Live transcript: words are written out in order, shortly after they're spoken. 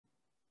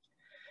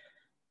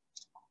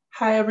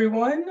Hi,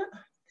 everyone.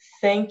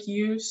 Thank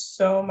you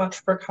so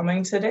much for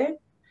coming today.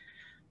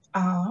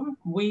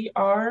 We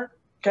are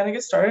going to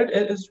get started.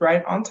 It is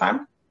right on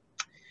time.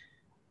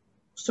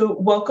 So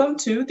welcome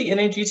to the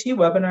NAGT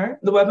webinar.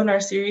 The webinar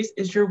series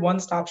is your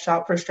one-stop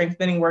shop for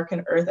strengthening work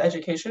in Earth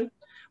education.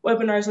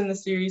 Webinars in the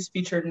series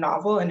feature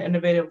novel and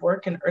innovative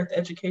work in Earth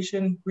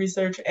education,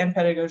 research, and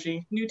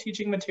pedagogy, new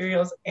teaching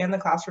materials, and the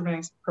classroom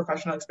and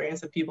professional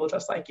experience of people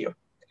just like you.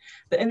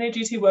 The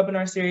NAGT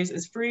webinar series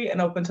is free and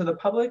open to the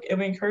public, and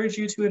we encourage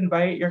you to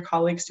invite your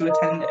colleagues to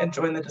attend and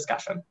join the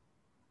discussion.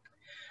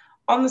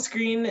 On the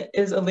screen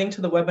is a link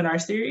to the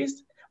webinar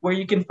series, where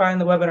you can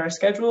find the webinar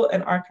schedule,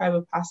 an archive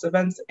of past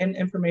events, and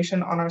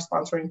information on our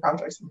sponsoring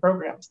projects and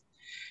programs.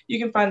 You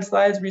can find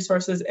slides,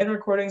 resources, and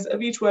recordings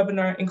of each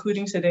webinar,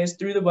 including today's,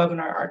 through the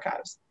webinar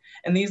archives.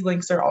 And these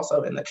links are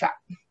also in the chat.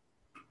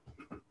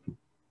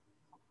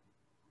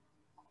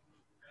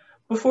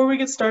 Before we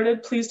get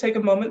started, please take a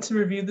moment to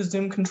review the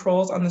Zoom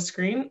controls on the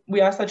screen.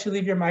 We ask that you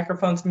leave your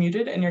microphones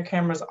muted and your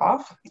cameras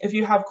off. If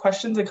you have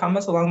questions and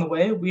comments along the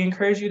way, we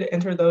encourage you to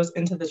enter those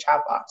into the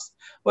chat box.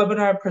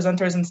 Webinar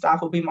presenters and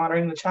staff will be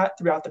monitoring the chat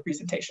throughout the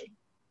presentation.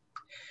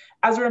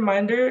 As a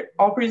reminder,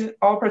 all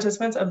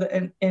participants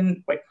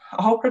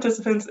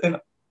in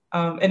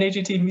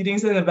NAGT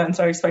meetings and events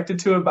are expected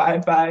to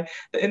abide by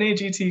the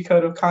NAGT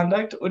Code of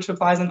Conduct, which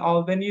applies in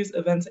all venues,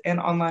 events, and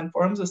online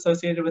forums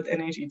associated with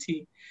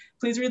NAGT.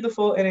 Please read the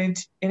full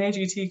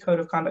NAGT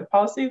Code of Conduct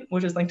policy,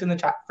 which is linked in the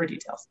chat for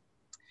details.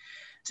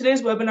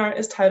 Today's webinar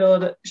is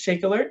titled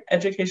ShakeAlert,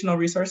 Educational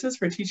Resources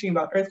for Teaching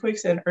About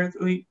Earthquakes and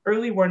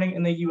Early Warning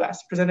in the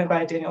US, presented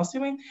by Daniel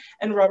Sumi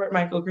and Robert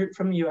Michael Groot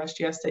from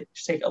USGS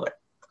ShakeAlert.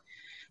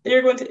 They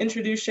are going to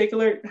introduce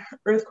ShakeAlert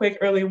Earthquake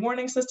Early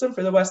Warning System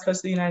for the West Coast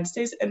of the United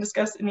States and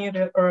discuss any of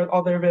it or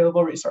all their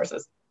available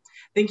resources.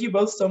 Thank you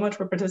both so much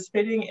for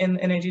participating in the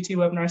NAGT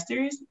webinar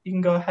series. You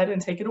can go ahead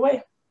and take it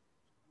away.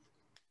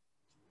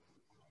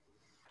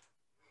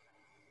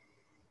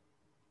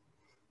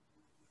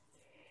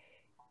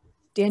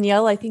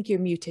 Danielle, I think you're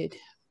muted.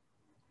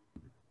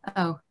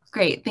 Oh,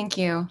 great. Thank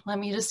you. Let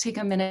me just take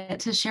a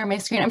minute to share my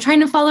screen. I'm trying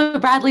to follow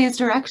Bradley's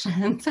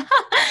directions.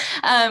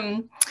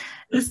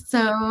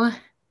 So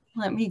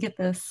let me get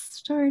this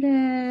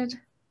started.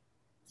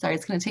 Sorry,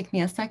 it's going to take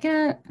me a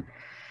second.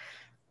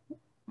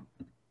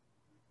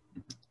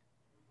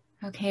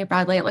 Okay,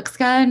 Bradley, it looks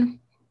good.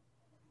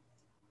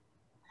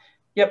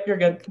 Yep, you're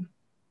good.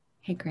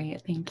 Okay,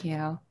 great. Thank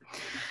you.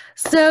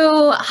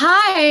 So,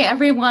 hi,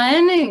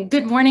 everyone.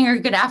 Good morning or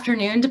good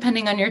afternoon,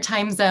 depending on your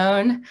time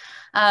zone.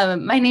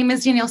 My name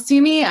is Danielle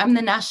Sumi. I'm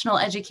the National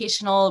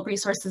Educational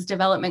Resources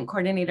Development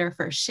Coordinator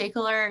for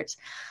ShakeAlert.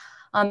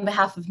 On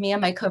behalf of me and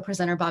my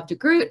co-presenter, Bob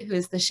DeGroot, who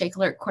is the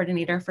ShakeAlert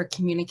Coordinator for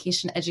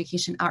Communication,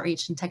 Education,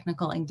 Outreach, and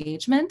Technical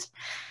Engagement.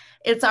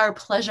 It's our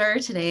pleasure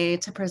today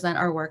to present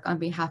our work on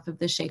behalf of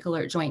the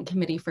ShakeAlert Joint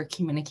Committee for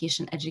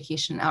Communication,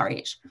 Education, and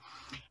Outreach,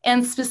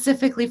 and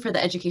specifically for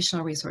the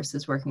Educational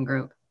Resources Working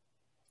Group.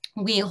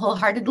 We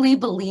wholeheartedly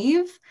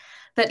believe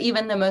that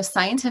even the most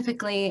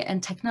scientifically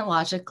and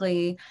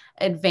technologically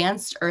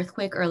advanced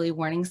earthquake early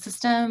warning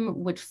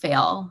system would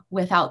fail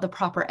without the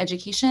proper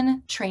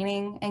education,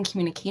 training, and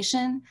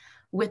communication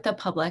with the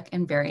public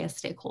and various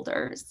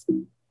stakeholders.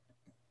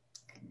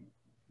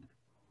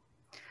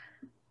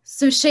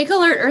 So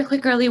ShakeAlert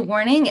Earthquake Early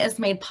Warning is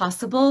made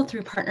possible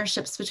through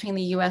partnerships between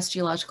the U.S.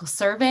 Geological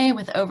Survey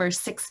with over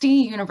 60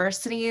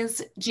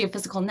 universities,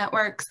 geophysical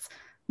networks,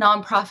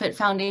 nonprofit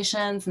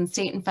foundations, and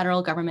state and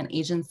federal government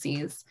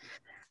agencies.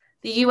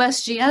 The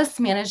USGS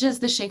manages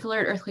the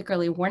ShakeAlert Earthquake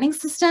Early Warning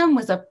System,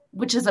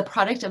 which is a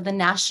product of the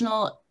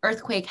National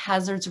Earthquake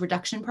Hazards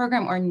Reduction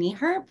Program, or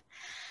NEHRP,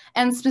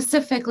 and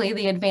specifically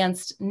the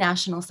Advanced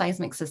National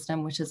Seismic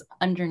System, which is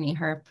under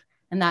NEHRP,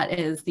 and that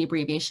is the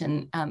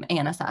abbreviation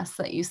ANSS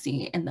that you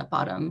see in the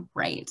bottom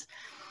right.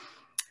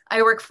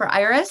 I work for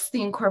IRIS,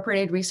 the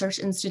Incorporated Research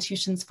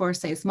Institutions for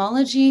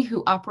Seismology,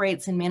 who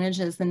operates and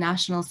manages the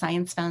National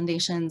Science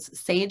Foundation's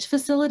SAGE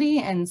facility,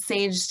 and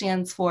SAGE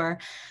stands for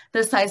the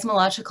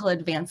Seismological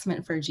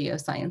Advancement for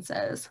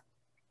Geosciences.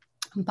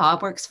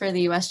 Bob works for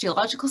the U.S.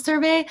 Geological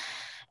Survey,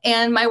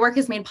 and my work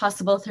is made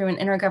possible through an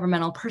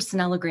intergovernmental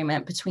personnel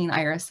agreement between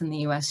IRIS and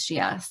the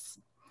USGS.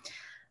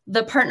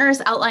 The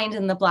partners outlined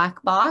in the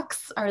black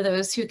box are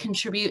those who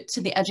contribute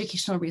to the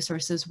Educational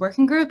Resources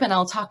Working Group, and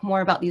I'll talk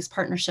more about these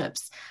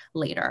partnerships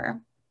later.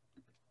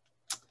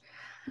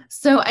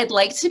 So I'd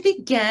like to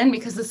begin,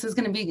 because this is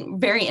going to be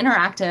very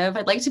interactive,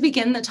 I'd like to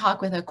begin the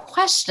talk with a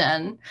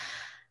question.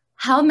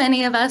 How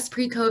many of us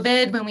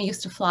pre-COVID, when we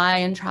used to fly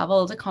and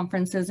travel to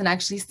conferences and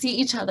actually see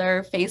each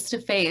other face to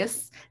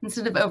face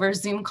instead of over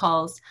Zoom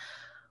calls,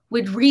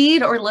 would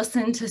read or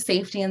listen to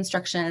safety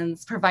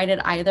instructions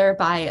provided either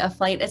by a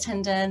flight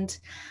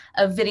attendant,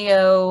 a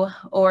video,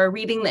 or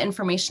reading the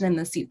information in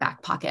the seat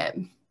back pocket?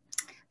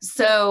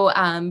 So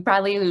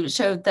Bradley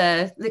showed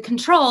the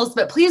controls,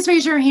 but please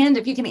raise your hand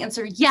if you can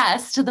answer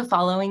yes to the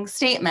following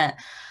statement.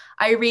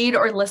 I read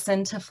or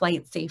listen to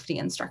flight safety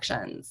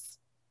instructions.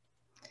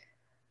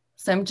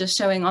 So I'm just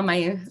showing on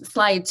my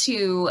slide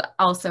too,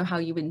 also how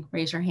you would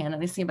raise your hand.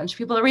 And I see a bunch of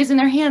people are raising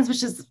their hands,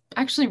 which is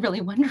actually really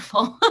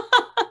wonderful.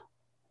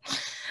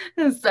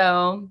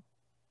 So,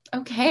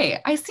 okay,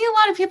 I see a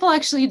lot of people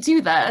actually do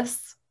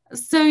this.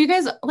 So you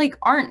guys like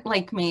aren't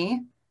like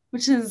me,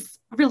 which is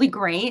really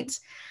great.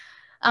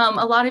 A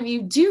lot of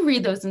you do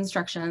read those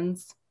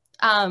instructions,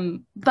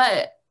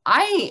 but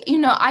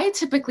I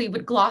typically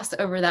would gloss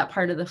over that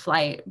part of the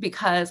flight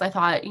because I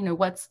thought,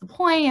 what's the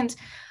point?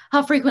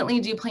 How frequently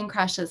do plane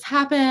crashes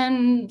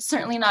happen?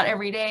 Certainly not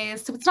every day,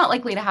 so it's not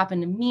likely to happen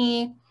to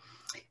me.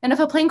 And if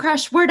a plane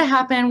crash were to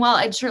happen, well,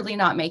 I'd surely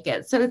not make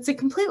it. So it's a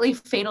completely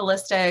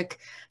fatalistic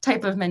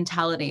type of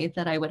mentality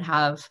that I would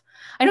have.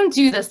 I don't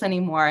do this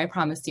anymore, I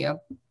promise you.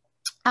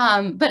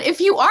 But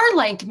if you are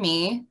like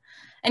me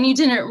and you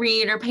didn't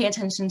read or pay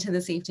attention to the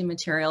safety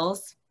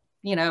materials,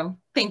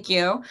 thank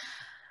you.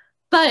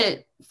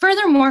 But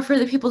furthermore, for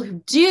the people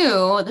who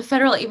do, the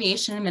Federal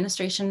Aviation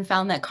Administration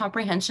found that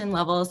comprehension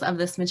levels of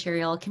this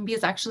material can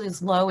be actually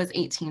as low as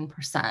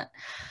 18%.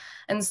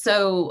 And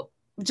so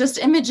just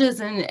images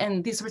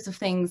and these sorts of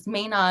things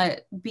may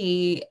not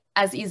be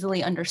as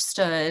easily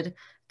understood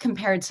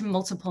compared to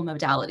multiple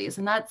modalities.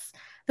 And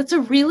that's a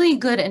really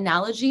good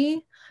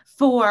analogy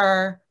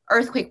for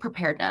earthquake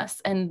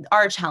preparedness and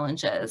our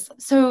challenges.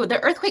 So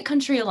the Earthquake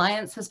Country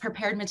Alliance has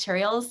prepared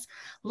materials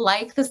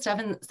like the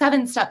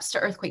seven steps to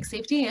earthquake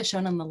safety as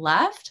shown on the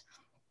left.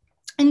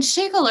 And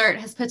ShakeAlert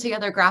has put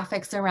together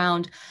graphics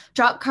around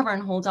drop, cover,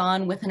 and hold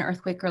on with an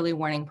earthquake early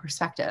warning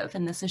perspective.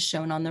 And this is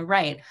shown on the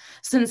right.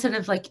 So instead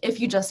of like, if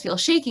you just feel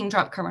shaking,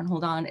 drop, cover, and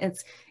hold on,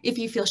 it's if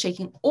you feel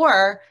shaking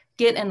or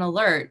get an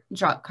alert,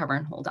 drop, cover,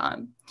 and hold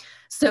on.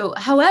 So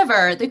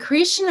however, the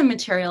creation of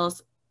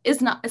materials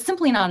is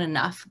simply not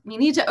enough. We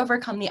need to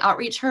overcome the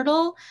outreach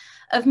hurdle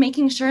of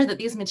making sure that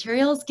these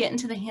materials get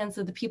into the hands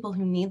of the people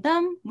who need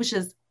them, which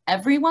is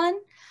everyone.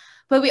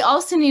 But we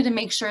also need to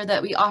make sure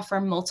that we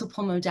offer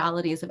multiple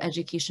modalities of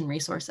education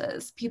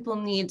resources. People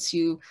need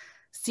to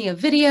see a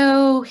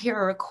video, hear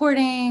a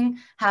recording,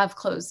 have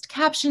closed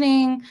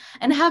captioning,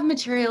 and have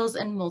materials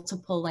in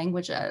multiple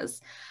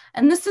languages.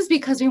 And this is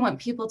because we want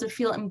people to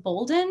feel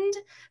emboldened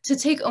to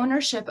take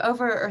ownership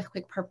over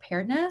earthquake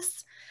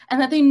preparedness and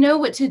that they know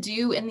what to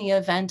do in the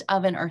event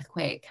of an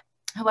earthquake.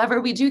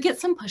 However, we do get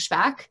some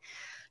pushback.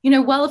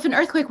 Well, if an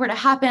earthquake were to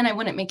happen, I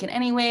wouldn't make it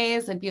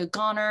anyways. I'd be a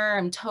goner,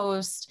 I'm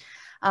toast.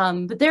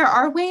 But there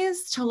are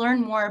ways to learn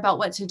more about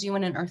what to do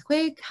in an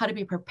earthquake, how to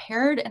be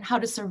prepared, and how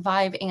to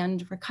survive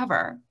and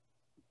recover.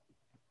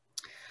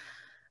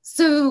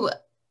 So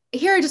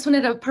here I just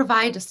wanted to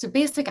provide just a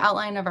basic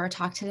outline of our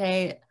talk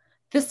today.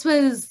 This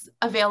was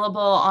available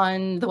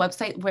on the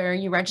website where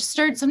you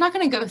registered, so I'm not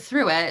going to go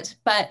through it,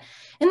 but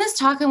in this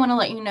talk, I want to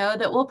let you know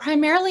that we'll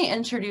primarily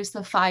introduce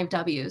the 5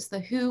 W's, the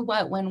who,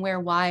 what, when, where,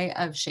 why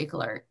of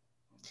ShakeAlert.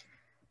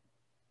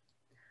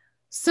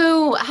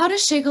 So how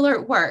does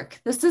ShakeAlert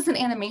work? This is an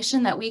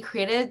animation that we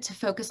created to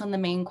focus on the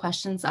main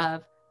questions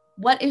of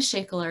what is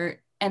ShakeAlert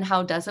and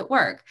how does it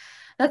work?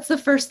 That's the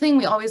first thing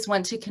we always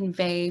want to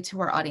convey to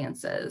our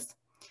audiences.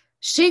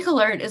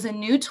 ShakeAlert is a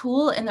new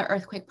tool in the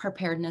earthquake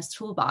preparedness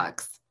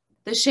toolbox.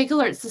 The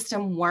ShakeAlert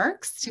system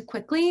works to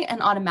quickly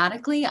and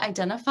automatically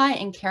identify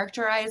and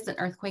characterize an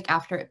earthquake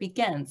after it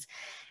begins.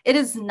 It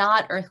is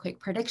not earthquake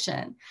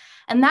prediction.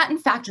 And that, in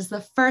fact, is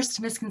the first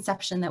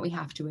misconception that we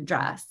have to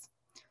address.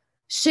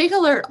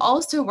 ShakeAlert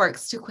also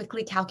works to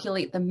quickly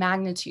calculate the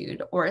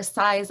magnitude or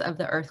size of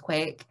the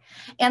earthquake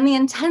and the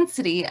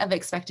intensity of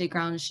expected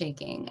ground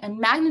shaking. And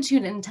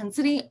magnitude and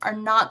intensity are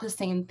not the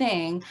same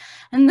thing.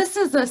 And this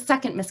is the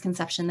second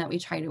misconception that we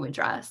try to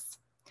address.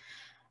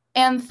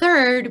 And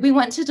third, we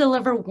want to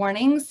deliver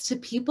warnings to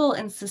people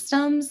and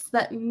systems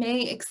that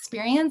may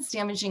experience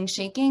damaging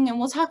shaking. And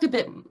we'll talk a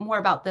bit more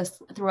about this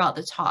throughout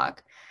the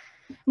talk.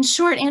 And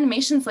short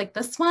animations like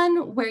this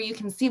one, where you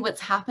can see what's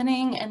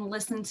happening and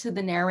listen to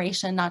the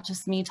narration, not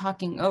just me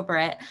talking over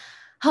it,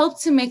 help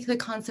to make the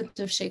concept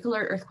of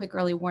ShakeAlert Earthquake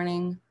Early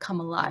Warning come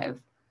alive.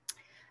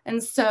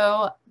 And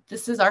so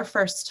this is our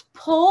first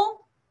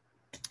poll.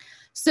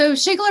 So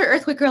ShakeAlert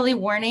Earthquake Early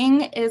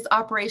Warning is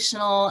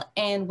operational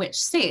in which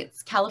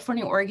states?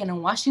 California, Oregon,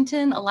 and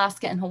Washington,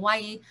 Alaska and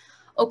Hawaii,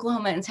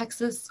 Oklahoma and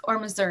Texas, or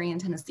Missouri and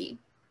Tennessee?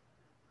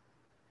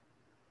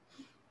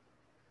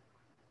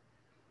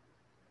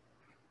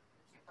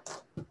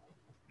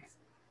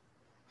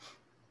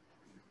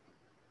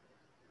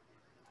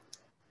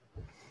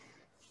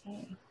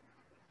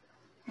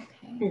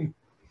 Okay.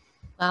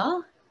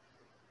 Well,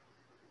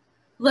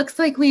 looks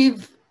like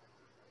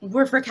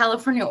we're for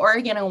California,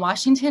 Oregon, and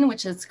Washington,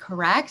 which is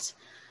correct.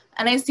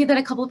 And I see that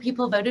a couple of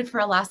people voted for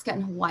Alaska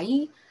and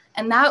Hawaii,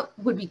 and that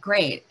would be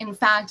great. In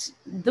fact,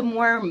 the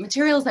more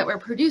materials that we're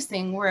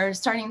producing, we're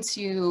starting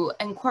to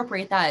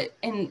incorporate that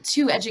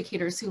into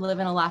educators who live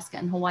in Alaska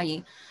and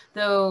Hawaii.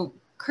 Though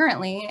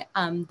currently,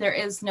 there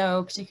is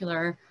no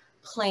particular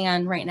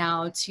plan right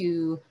now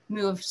to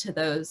move to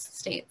those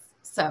states.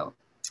 So,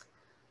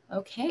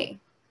 okay,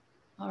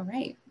 all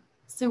right.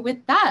 So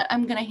with that,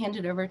 I'm gonna hand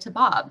it over to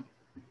Bob.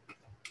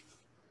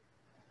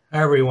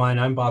 Hi, everyone.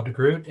 I'm Bob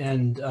DeGroot,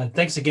 and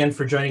thanks again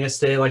for joining us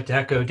today. I'd like to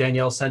echo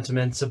Danielle's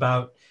sentiments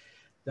about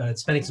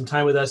spending some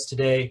time with us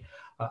today.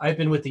 I've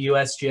been with the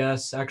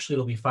USGS, actually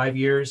it'll be 5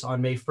 years on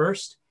May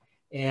 1st,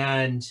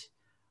 and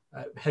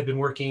have been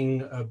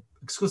working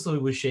exclusively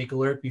with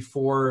ShakeAlert.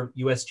 Before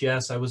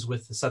USGS, I was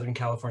with the Southern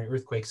California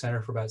Earthquake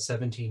Center for about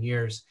 17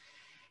 years.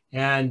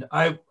 And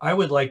I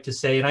would like to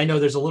say, and I know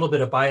there's a little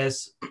bit of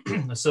bias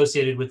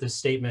associated with this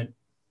statement,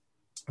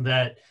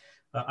 that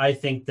I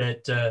think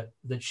that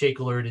that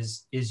ShakeAlert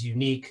is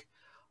unique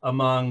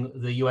among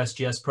the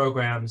USGS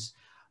programs,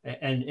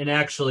 and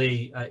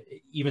actually,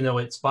 even though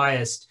it's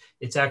biased,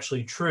 it's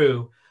actually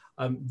true.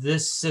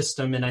 This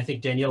system, and I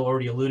think Danielle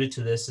already alluded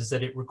to this, is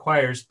that it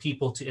requires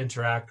people to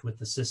interact with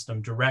the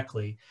system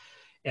directly.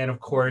 And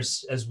of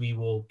course, as we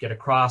will get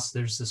across,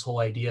 there's this whole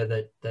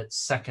idea that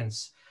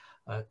seconds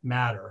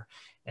matter,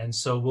 and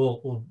so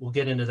we'll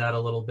get into that a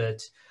little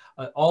bit.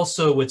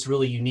 Also, what's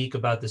really unique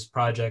about this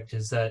project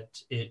is that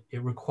it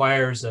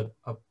requires a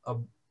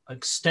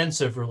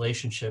extensive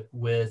relationship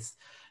with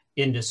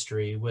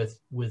industry, with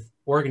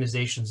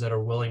organizations that are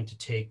willing to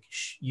take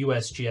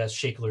USGS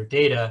ShakeAlert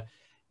data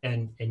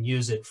and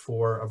use it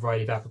for a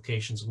variety of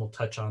applications, and we'll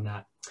touch on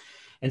that.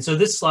 And so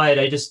this slide,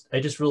 I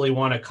just really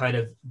want to kind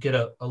of get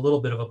a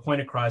little bit of a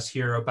point across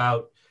here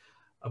about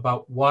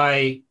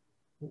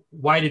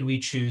why did we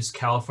choose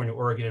California,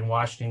 Oregon, and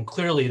Washington?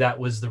 Clearly, that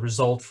was the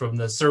result from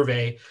the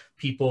survey.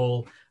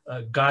 People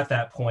got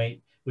that point,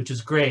 which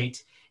is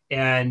great.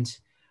 And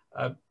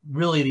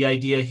really, the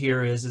idea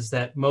here is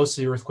that most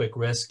of the earthquake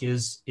risk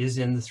is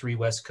in the 3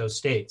 West Coast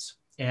states.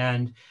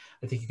 And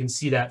I think you can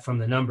see that from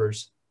the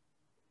numbers.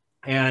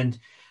 And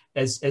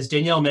as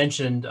Danielle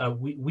mentioned,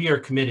 we are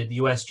committed, the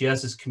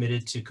USGS is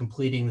committed to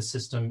completing the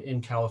system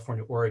in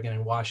California, Oregon,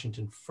 and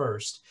Washington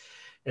first.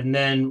 And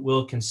then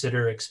we'll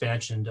consider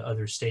expansion to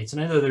other states.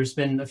 And I know there's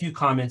been a few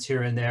comments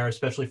here and there,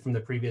 especially from the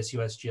previous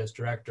USGS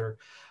director,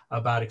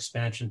 about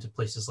expansion to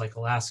places like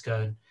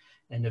Alaska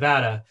and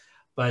Nevada.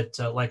 But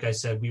like I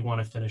said, we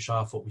want to finish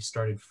off what we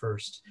started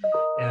first.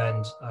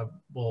 And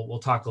we'll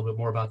talk a little bit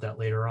more about that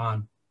later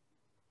on.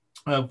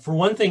 For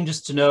one thing,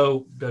 just to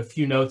know a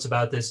few notes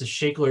about this, is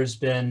ShakeAlert has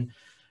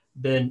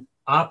been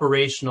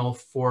operational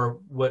for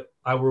what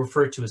I will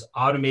refer to as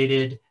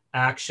automated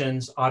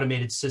actions,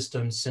 automated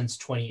systems since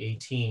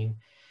 2018.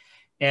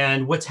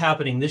 And what's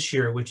happening this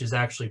year, which is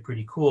actually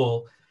pretty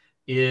cool,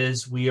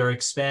 is we are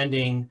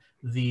expanding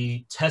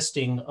the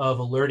testing of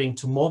alerting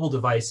to mobile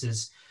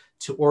devices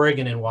to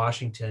Oregon and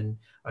Washington.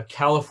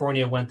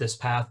 California went this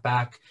path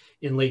back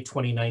in late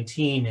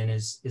 2019 and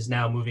is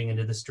now moving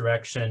into this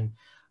direction.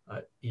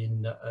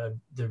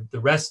 The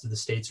rest of the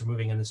states are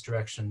moving in this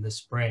direction this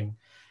spring.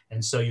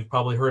 And so you've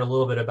probably heard a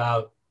little bit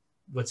about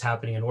what's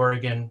happening in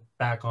Oregon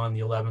back on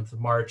the 11th of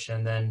March,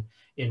 and then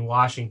in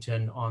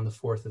Washington on the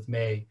 4th of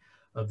May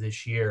of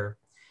this year.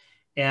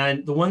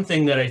 And the one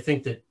thing that I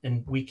think that,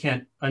 and we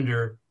can't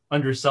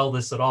undersell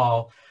this at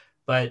all,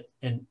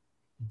 and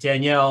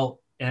Danielle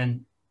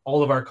and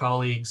all of our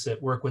colleagues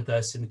that work with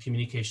us in the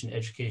communication,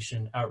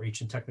 education, outreach,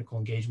 and technical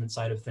engagement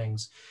side of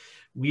things,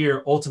 we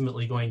are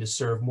ultimately going to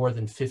serve more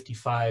than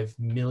 55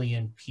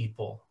 million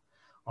people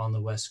on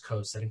the West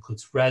Coast. That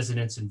includes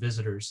residents and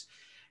visitors.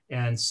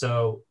 And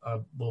so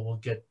we'll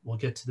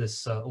get to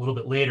this a little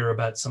bit later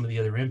about some of the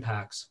other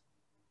impacts.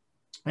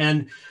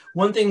 And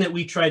one thing that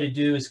we try to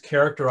do is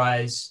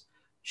characterize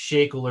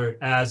ShakeAlert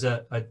as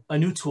a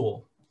new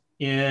tool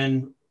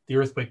in the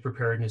earthquake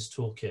preparedness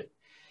toolkit.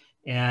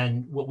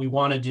 And what we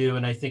want to do,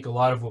 and I think a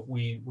lot of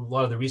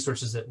the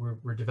resources that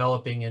we're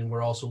developing and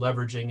we're also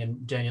leveraging,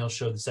 and Danielle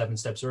showed the 7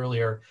 steps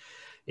earlier,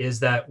 is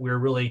that we're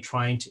really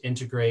trying to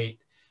integrate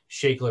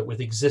ShakeAlert with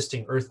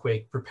existing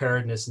earthquake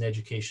preparedness and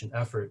education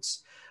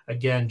efforts.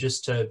 Again,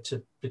 just to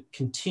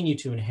continue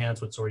to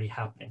enhance what's already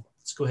happening.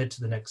 Let's go ahead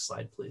to the next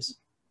slide, please.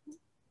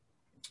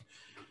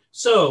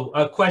 So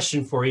a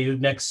question for you,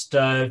 next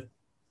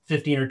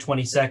 15 or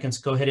 20 seconds,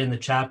 go ahead in the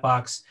chat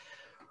box.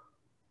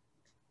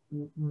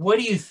 What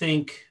do you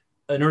think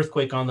an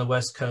earthquake on the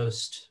West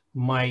Coast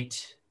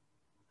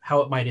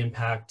how it might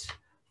impact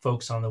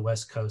folks on the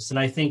West Coast? And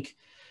I think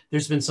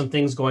there's been some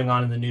things going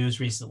on in the news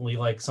recently,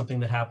 like something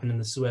that happened in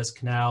the Suez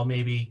Canal,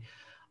 maybe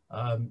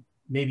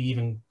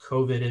even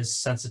COVID has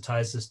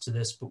sensitized us to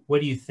this, but what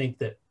do you think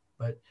that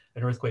an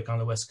earthquake on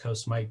the West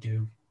Coast might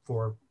do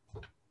for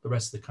the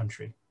rest of the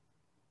country?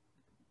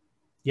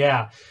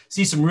 Yeah,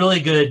 see some really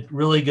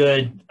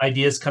good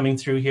ideas coming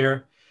through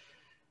here.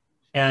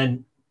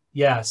 And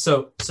yeah,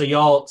 so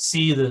y'all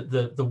see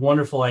the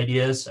wonderful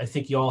ideas. I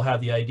think you all have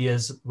the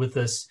ideas with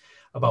this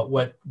about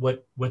what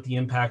the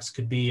impacts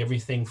could be,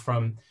 everything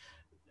from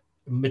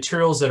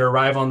materials that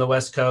arrive on the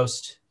West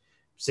Coast,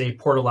 say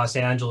Port of Los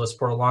Angeles,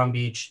 Port of Long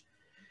Beach,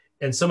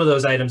 and some of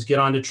those items get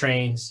onto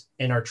trains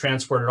and are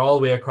transported all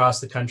the way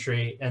across the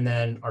country and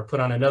then are put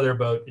on another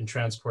boat and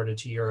transported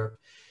to Europe.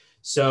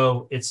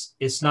 So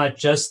it's not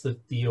just the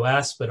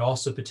US, but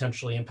also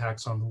potentially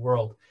impacts on the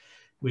world,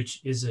 which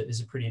is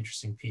a pretty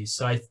interesting piece.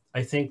 So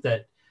I think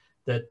that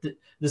this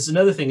is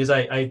another thing is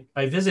I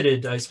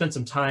spent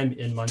some time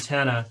in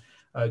Montana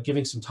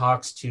giving some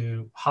talks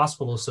to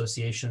hospital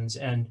associations,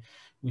 and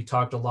we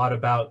talked a lot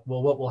about,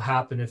 well, what will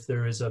happen if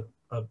there is a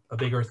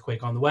big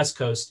earthquake on the West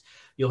Coast?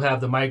 You'll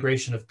have the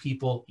migration of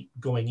people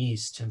going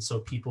east, and so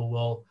people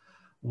will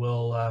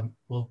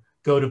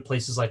go to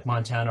places like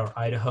Montana or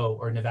Idaho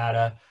or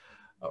Nevada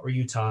or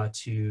Utah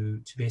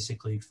to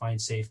basically find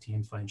safety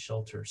and find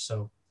shelter.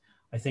 So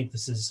I think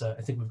this is,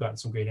 I think we've gotten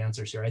some great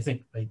answers here.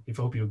 I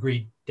hope you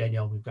agree,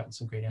 Danielle, we've gotten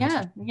some great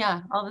answers.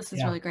 Yeah, all this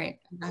is really great.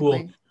 Exactly.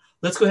 Cool.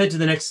 Let's go ahead to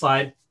the next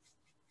slide.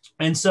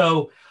 And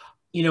so,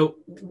 you know,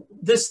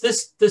 this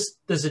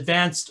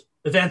advanced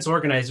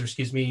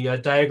organizer,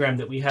 diagram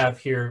that we have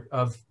here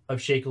of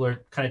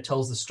ShakeAlert kind of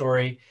tells the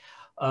story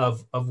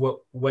of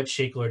what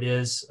ShakeAlert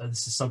is.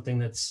 This is something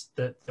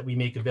that we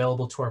make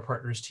available to our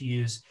partners to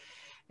use.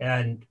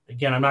 And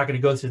again, I'm not going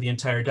to go through the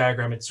entire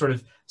diagram. It sort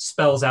of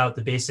spells out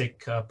the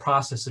basic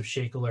process of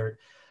ShakeAlert.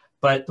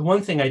 But the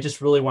one thing I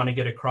just really want to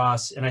get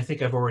across, and I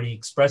think I've already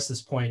expressed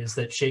this point, is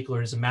that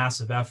ShakeAlert is a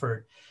massive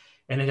effort,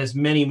 and it has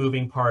many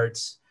moving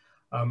parts.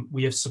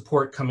 We have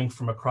support coming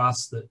from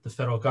across the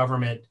federal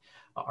government,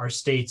 our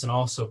states, and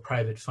also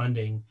private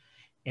funding.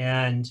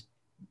 And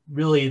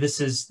really,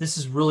 this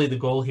is really the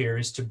goal here,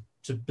 is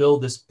to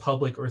build this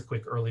public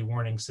earthquake early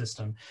warning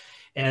system.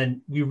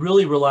 And we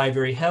really rely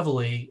very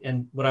heavily,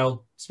 and what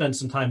I'll spend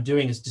some time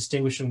doing is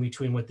distinguishing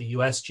between what the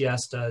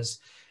USGS does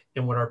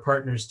and what our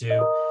partners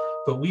do.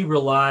 But we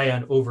rely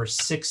on over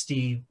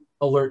 60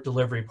 alert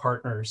delivery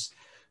partners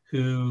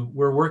who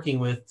we're working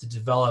with to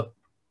develop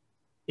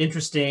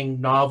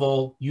interesting,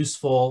 novel,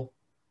 useful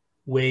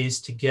ways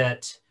to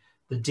get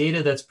the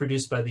data that's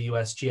produced by the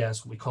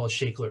USGS, what we call a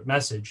ShakeAlert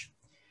message,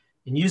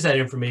 and use that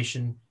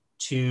information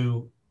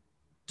to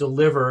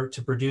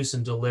produce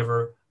and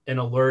deliver an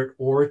alert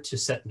or to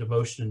set into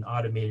motion an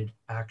automated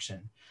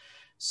action.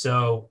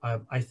 So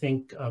I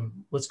think,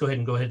 let's go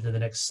ahead to the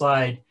next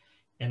slide.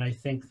 And I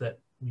think that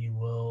we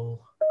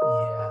will,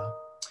 yeah.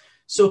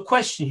 So a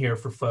question here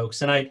for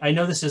folks, and I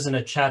know this isn't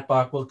a chat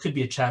box, well, it could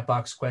be a chat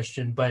box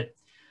question, but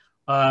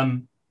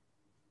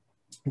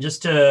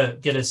just to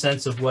get a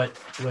sense of where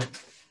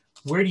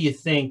do you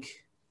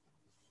think,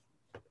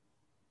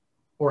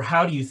 or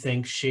how do you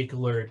think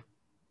ShakeAlert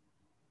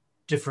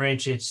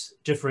differentiates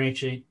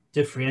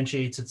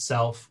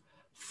itself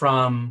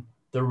from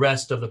the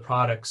rest of the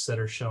products that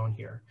are shown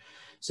here?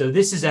 So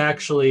this is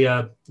actually,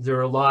 there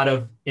are a lot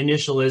of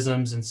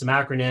initialisms and some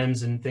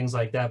acronyms and things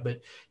like that, but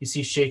you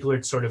see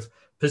ShakeAlert sort of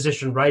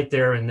positioned right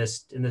there in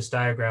this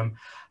diagram.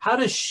 How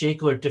does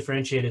ShakeAlert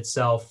differentiate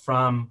itself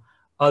from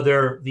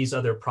these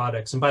other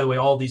products? And by the way,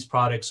 all these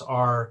products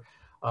are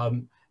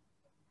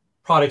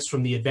products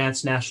from the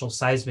Advanced National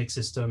Seismic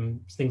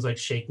System, things like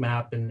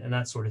ShakeMap and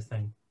that sort of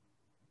thing.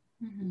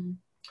 Mm-hmm.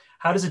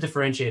 How does it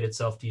differentiate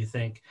itself, do you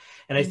think?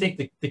 And I think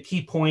the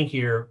key point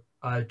here,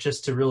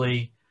 just to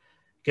really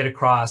get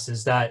across,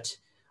 is that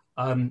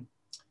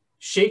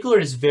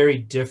ShakeAlert is very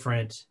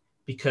different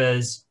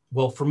because,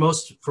 well, for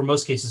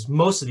most cases,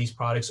 most of these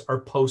products are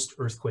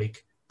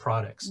post-earthquake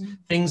products,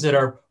 things that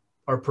are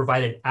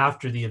provided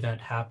after the event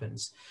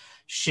happens.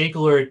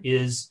 ShakeAlert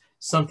is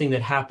something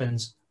that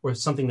happens, or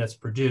something that's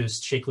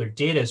produced. ShakeAlert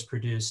data is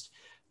produced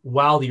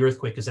while the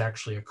earthquake is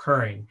actually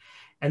occurring.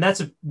 And that's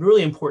a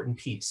really important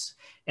piece.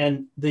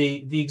 And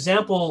the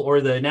example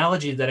or the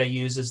analogy that I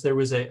use is there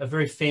was a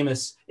very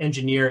famous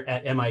engineer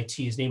at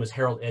MIT. His name was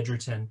Harold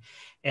Edgerton.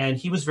 And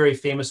he was very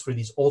famous for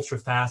these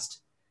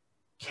ultra-fast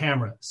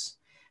cameras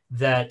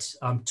that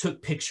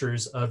took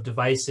pictures of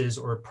devices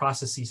or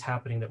processes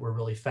happening that were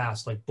really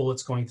fast, like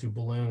bullets going through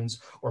balloons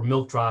or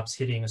milk drops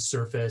hitting a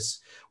surface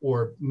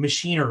or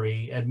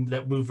machinery and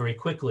that move very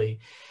quickly.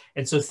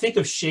 And so think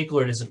of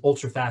ShakeAlert as an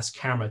ultra-fast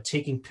camera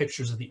taking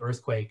pictures of the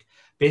earthquake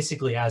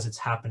basically as it's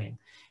happening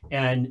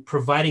and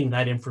providing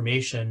that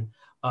information,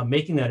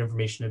 making that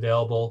information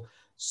available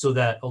so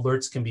that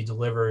alerts can be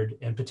delivered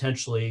and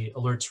potentially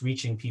alerts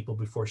reaching people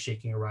before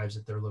shaking arrives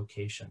at their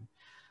location.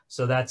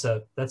 So that's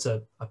a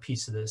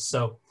piece of this.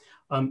 So,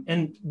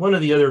 and one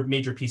of the other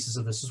major pieces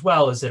of this as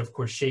well is that, of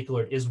course,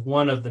 ShakeAlert is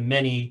one of the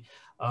many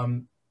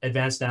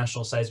Advanced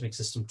National Seismic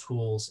System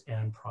tools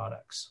and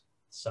products.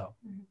 So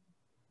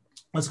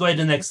let's go ahead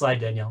to the next slide,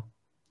 Danielle.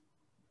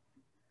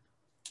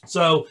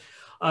 So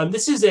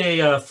this is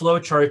a flow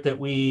chart that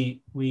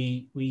we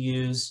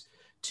use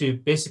to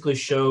basically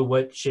show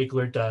what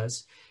ShakeAlert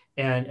does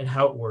and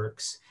how it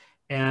works,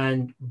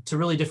 and to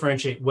really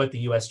differentiate what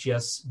the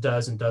USGS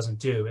does and doesn't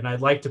do. And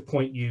I'd like to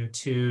point you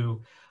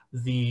to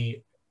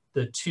the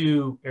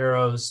two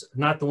arrows,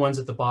 not the ones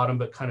at the bottom,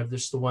 but kind of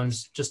just the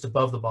ones just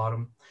above the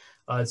bottom.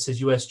 It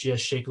says USGS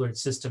ShakeAlert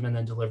System and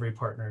then delivery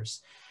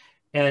partners.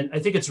 And I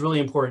think it's really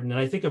important, and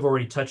I think I've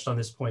already touched on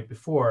this point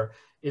before,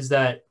 is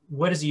that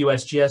what does the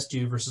USGS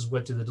do versus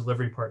what do the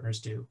delivery partners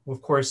do? Well,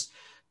 of course,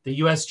 the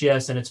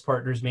USGS and its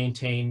partners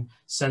maintain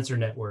sensor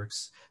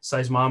networks,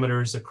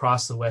 seismometers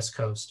across the West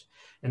Coast,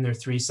 and there are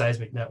 3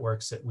 seismic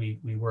networks that we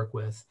work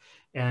with.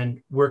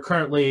 And we're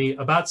currently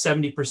about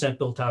 70%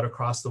 built out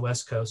across the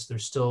West Coast.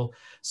 There's still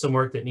some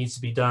work that needs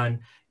to be done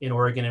in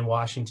Oregon and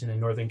Washington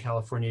and Northern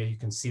California. You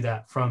can see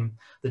that from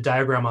the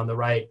diagram on the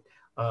right.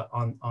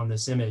 on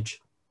this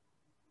image.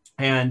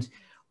 And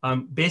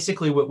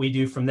basically what we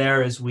do from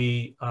there is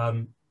we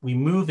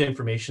move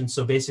information.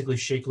 So basically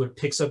ShakeAlert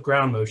picks up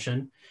ground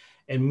motion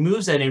and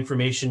moves that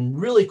information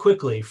really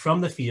quickly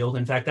from the field.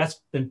 In fact,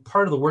 that's been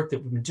part of the work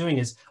that we've been doing,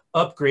 is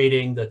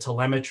upgrading the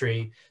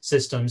telemetry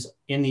systems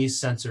in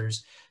these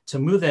sensors to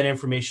move that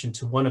information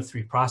to one of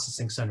 3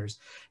 processing centers.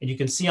 And you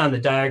can see on the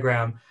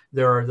diagram,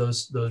 there are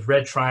those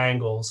red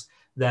triangles,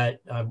 that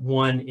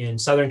one in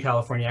Southern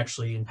California,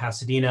 actually in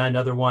Pasadena,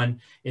 another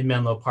one in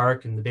Menlo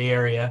Park in the Bay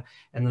Area,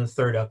 and then the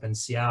third up in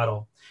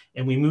Seattle.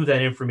 And we move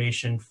that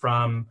information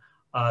from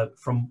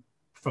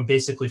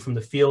basically from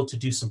the field to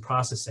do some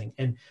processing.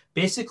 And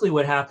basically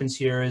what happens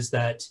here is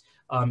that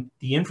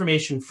the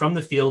information from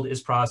the field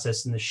is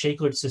processed, and the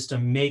ShakeAlert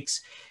system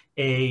makes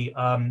a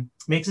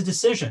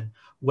decision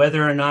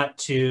whether or not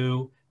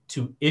to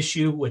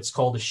issue what's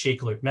called a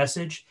ShakeAlert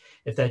message.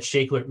 If that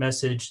ShakeAlert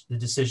message, the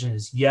decision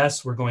is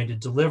yes, we're going to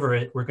deliver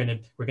it, we're going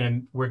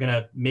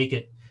to make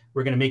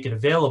it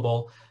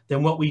available,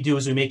 then what we do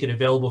is we make it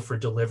available for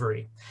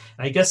delivery.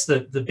 And I guess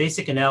the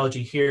basic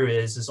analogy here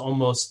is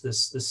almost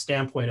this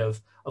standpoint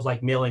of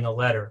like mailing a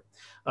letter.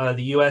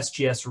 The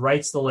USGS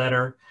writes the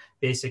letter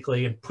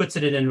basically and puts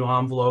it in an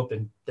envelope,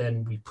 and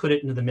then we put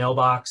it into the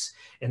mailbox,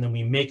 and then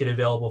we make it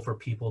available for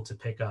people to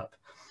pick up.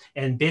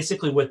 And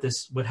basically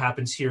what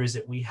happens here is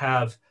that we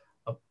have,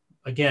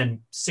 again,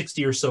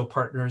 60 or so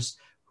partners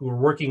who are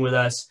working with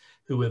us,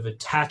 who have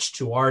attached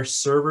to our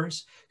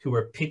servers, who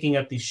are picking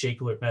up these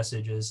ShakeAlert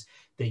messages.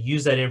 They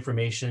use that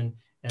information,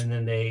 and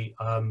then they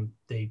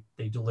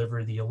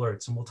deliver the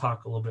alerts. And we'll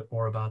talk a little bit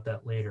more about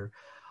that later.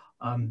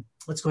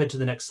 Let's go ahead to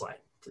the next slide,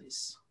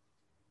 please.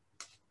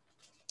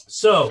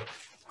 So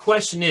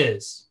question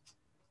is,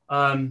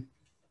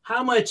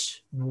 how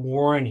much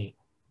warning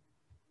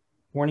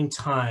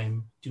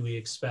time do we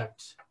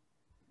expect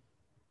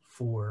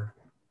for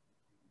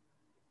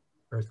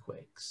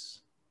earthquakes?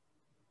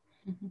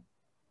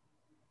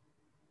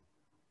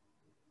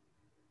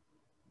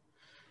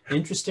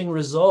 Interesting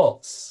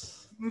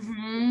results.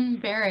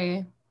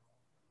 Very.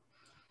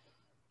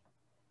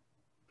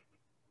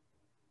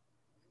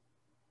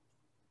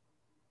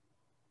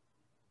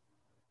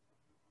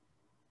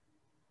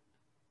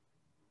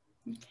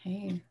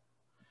 Okay.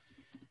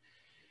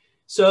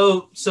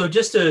 So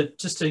just to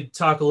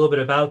talk a little bit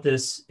about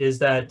this, is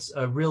that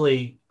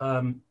really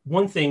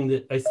one thing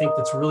that I think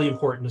that's really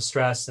important to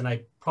stress, and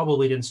I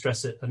probably didn't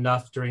stress it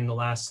enough during the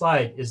last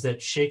slide, is that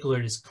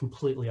ShakeAlert is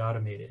completely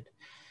automated.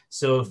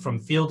 So from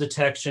field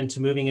detection to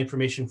moving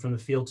information from the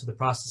field to the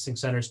processing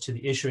centers to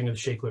the issuing of the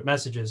ShakeAlert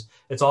messages,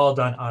 it's all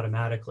done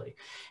automatically.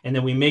 And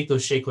then we make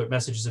those ShakeAlert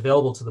messages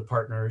available to the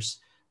partners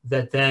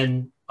that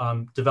then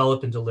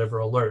develop and deliver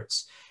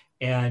alerts.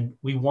 And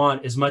we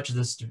want as much of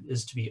this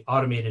is to be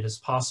automated as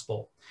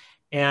possible.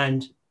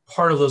 And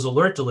part of those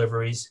alert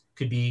deliveries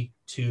could be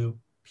to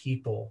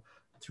people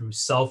through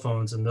cell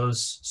phones and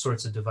those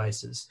sorts of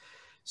devices.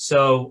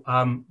 So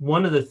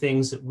one of the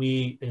things that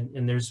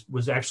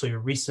was actually a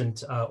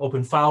recent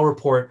open file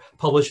report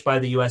published by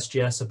the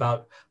USGS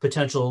about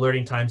potential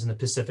alerting times in the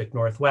Pacific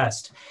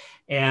Northwest.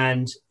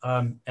 And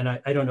I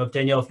don't know if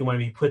Danielle, if you want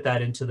to put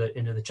that into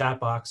the chat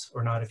box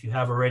or not, if you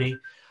have already.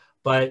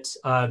 But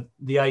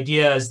the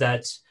idea is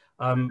that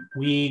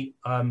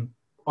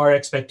our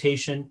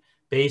expectation,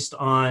 based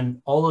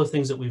on all of the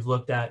things that we've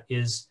looked at,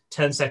 is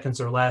 10 seconds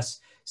or less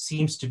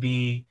seems to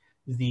be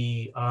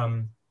the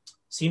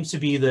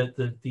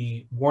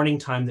warning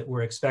time that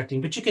we're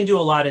expecting. But you can do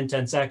a lot in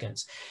 10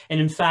 seconds.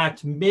 And in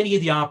fact, many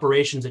of the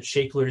operations that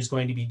ShakeAlert is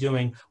going to be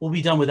doing will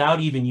be done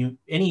without even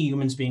any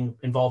humans being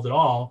involved at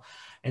all.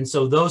 And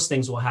so those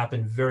things will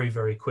happen very,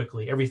 very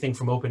quickly. Everything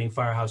from opening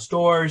firehouse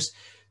doors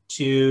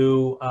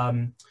to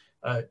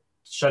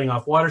shutting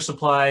off water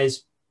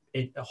supplies,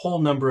 a whole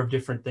number of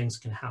different things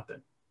can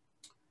happen.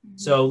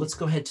 So let's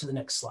go ahead to the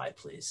next slide,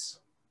 please.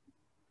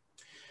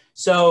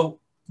 So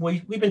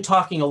we've been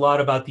talking a lot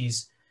about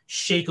these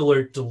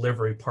ShakeAlert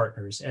delivery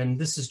partners, and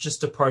this is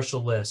just a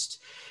partial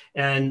list.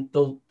 And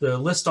the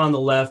list on the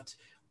left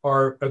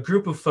are a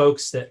group of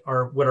folks that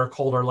are what are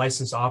called our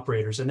licensed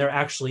operators, and they're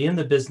actually in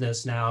the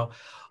business now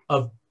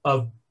of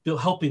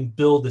helping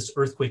build this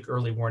earthquake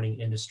early warning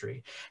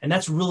industry. And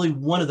that's really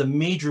one of the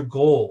major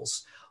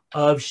goals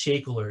of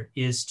ShakeAlert,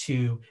 is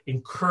to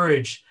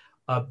encourage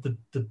the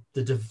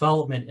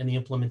development and the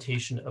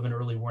implementation of an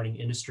early warning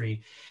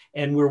industry.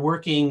 And we're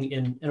working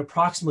in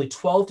approximately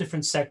 12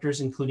 different sectors,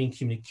 including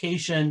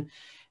communication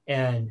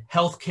and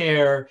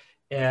healthcare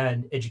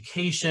and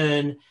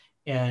education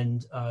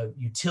and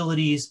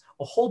utilities,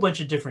 a whole bunch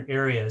of different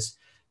areas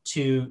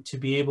to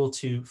be able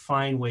to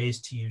find ways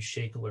to use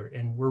ShakeAlert.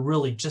 And we're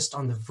really just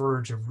on the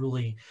verge of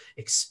really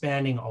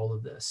expanding all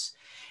of this.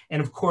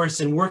 And of course,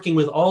 in working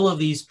with all of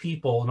these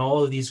people and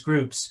all of these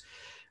groups,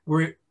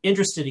 we're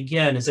interested,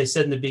 again, as I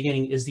said in the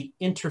beginning, is the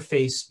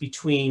interface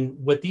between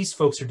what these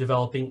folks are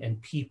developing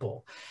and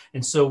people.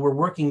 And so we're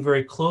working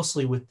very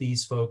closely with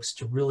these folks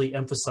to really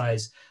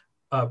emphasize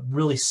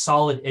really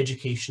solid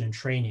education and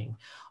training.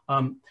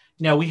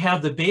 Now we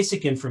have the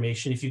basic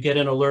information. If you get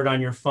an alert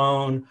on your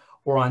phone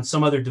or on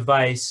some other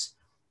device,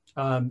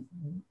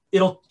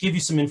 it'll give you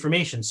some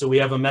information. So we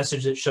have a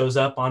message that shows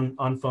up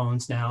on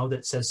phones now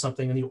that says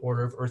something in the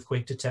order of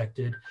earthquake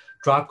detected,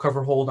 drop,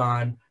 cover, hold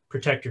on,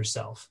 protect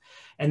yourself.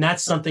 And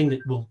that's something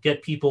that will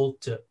get people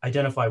to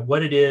identify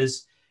what it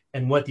is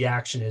and what the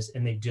action is,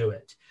 and they do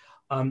it.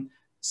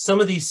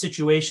 Some of these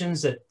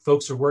situations that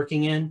folks are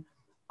working in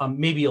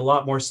may be a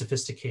lot more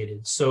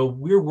sophisticated. So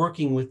we're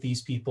working with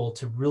these people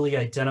to really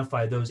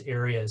identify those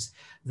areas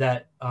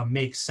that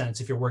make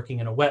sense. If you're working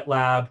in a wet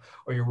lab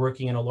or you're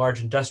working in a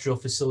large industrial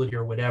facility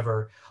or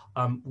whatever,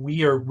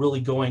 we are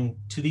really going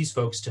to these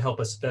folks to help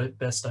us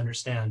best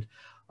understand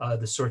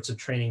the sorts of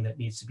training that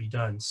needs to be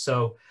done.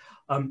 So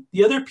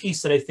the other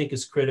piece that I think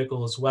is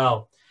critical as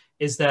well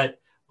is that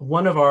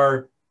one of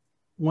our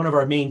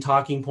main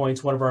talking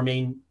points, one of our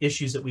main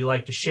issues that we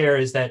like to share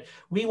is that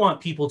we want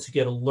people to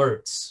get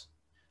alerts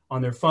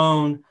on their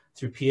phone,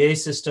 through PA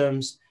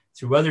systems,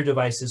 through other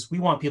devices. We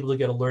want people to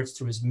get alerts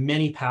through as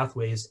many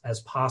pathways as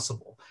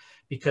possible,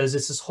 because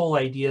it's this whole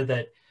idea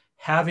that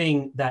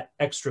having that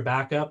extra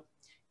backup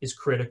is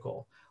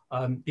critical,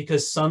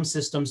 because some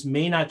systems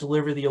may not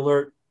deliver the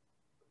alert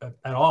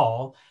at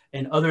all,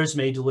 and others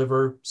may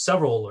deliver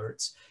several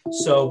alerts.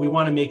 So we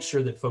want to make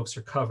sure that folks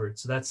are covered.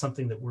 So that's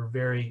something that we're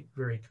very,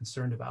 very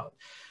concerned about.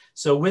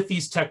 So with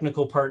these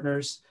technical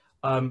partners,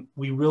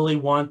 we really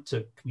want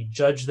to, we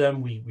judge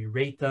them, we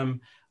rate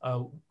them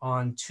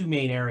on two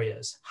main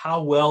areas: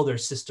 how well their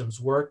systems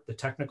work, the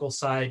technical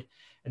side,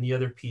 and the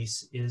other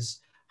piece is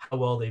how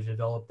well they've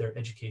developed their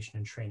education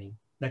and training.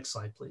 Next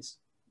slide, please.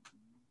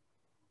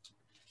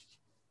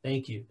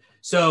 Thank you.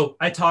 So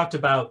I talked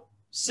about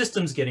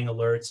systems getting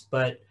alerts,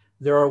 but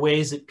there are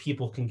ways that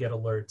people can get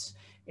alerts.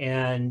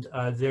 And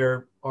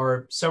there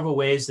are several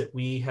ways that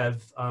we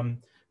have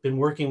been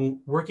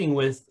working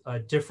with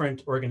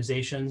different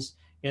organizations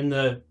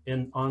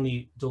on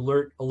the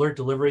alert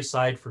delivery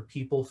side for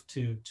people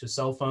to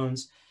cell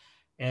phones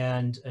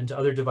and to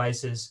other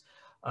devices.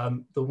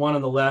 The one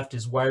on the left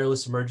is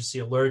wireless emergency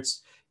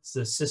alerts. It's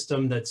a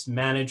system that's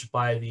managed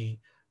by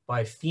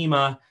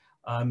FEMA,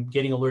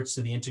 getting alerts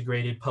to the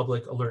Integrated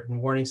Public Alert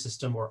and Warning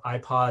System, or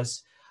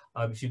IPAWS.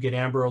 If you get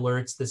Amber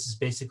Alerts, this is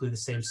basically the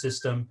same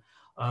system.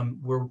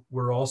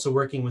 We're also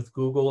working with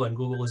Google, and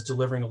Google is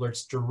delivering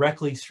alerts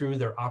directly through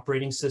their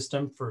operating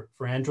system for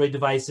Android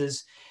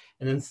devices.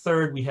 And then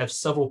third, we have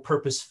several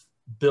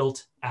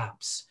purpose-built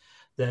apps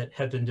that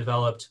have been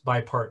developed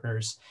by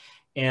partners.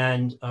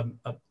 And a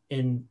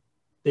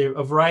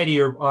variety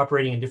are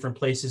operating in different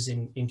places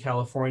in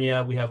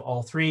California. We have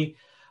all three.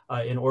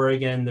 In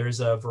Oregon,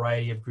 there's a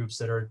variety of groups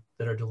that are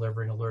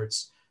delivering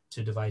alerts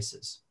to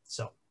devices.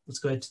 So let's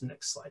go ahead to the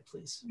next slide,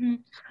 please. Mm-hmm.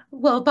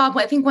 Well, Bob,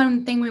 I think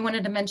one thing we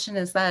wanted to mention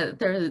is that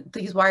there are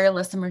these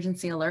wireless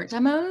emergency alert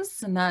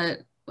demos, and that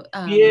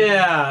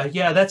yeah,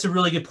 that's a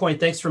really good point.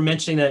 Thanks for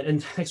mentioning that,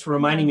 and thanks for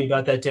reminding me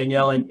about that,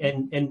 Danielle.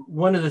 And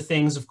one of the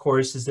things, of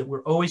course, is that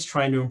we're always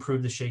trying to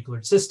improve the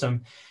ShakeAlert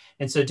system.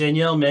 And so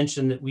Danielle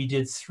mentioned that we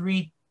did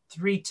three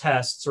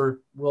tests, or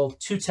well,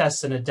 2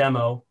 tests and a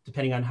demo,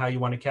 depending on how you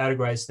want to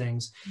categorize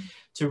things,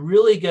 to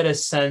really get a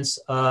sense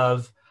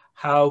of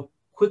how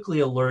quickly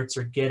alerts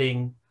are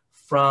getting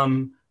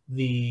from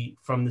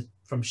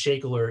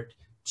ShakeAlert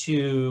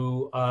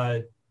to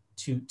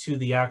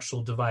the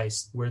actual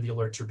device where the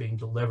alerts are being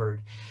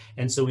delivered.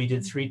 And so we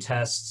did 3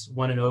 tests,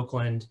 one in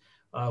Oakland,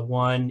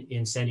 one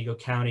in San Diego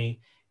County,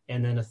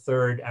 and then a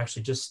third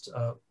actually just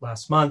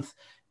last month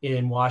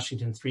in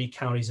Washington, 3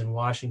 counties in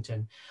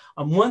Washington.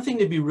 One thing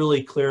to be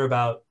really clear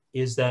about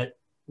is that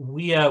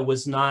WEA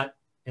was not,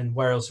 in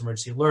wireless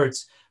emergency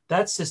alerts,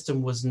 that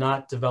system was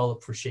not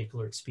developed for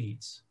ShakeAlert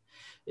speeds.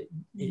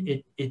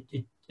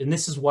 And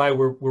this is why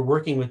we're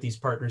working with these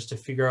partners to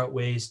figure out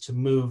ways to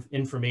move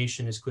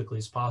information as quickly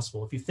as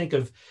possible. If you think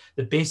of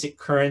the basic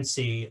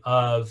currency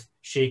of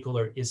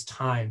ShakeAlert is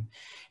time.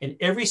 And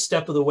every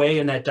step of the way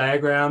in that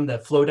diagram,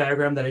 that flow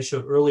diagram that I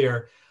showed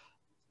earlier,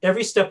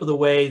 every step of the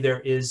way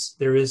that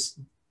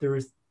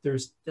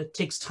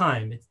takes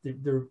time.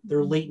 There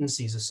are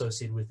latencies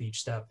associated with each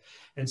step.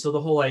 And so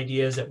the whole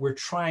idea is that we're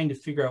trying to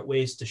figure out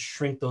ways to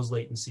shrink those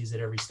latencies at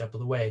every step of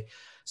the way.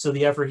 So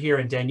the effort here,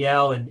 and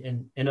Danielle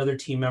and other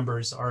team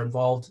members are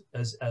involved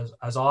as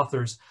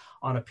authors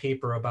on a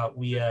paper about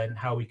WEA and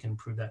how we can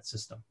improve that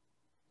system.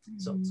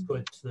 So let's go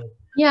ahead to the...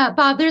 Yeah,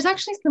 Bob, there's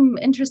actually some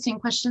interesting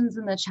questions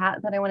in the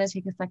chat that I want to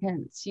take a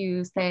second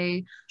to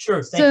say.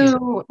 Sure, thank you.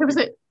 So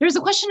there's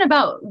a question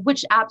about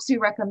which apps we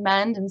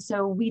recommend. And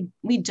so we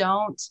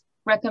don't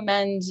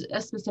recommend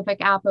a specific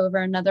app over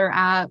another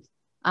app.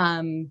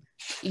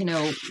 You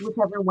know,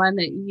 whichever one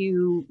that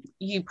you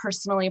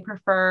personally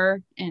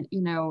prefer, and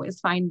is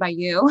fine by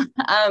you.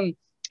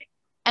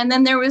 And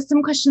then there was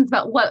some questions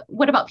about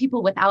what about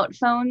people without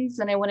phones,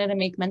 and I wanted to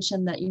make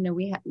mention that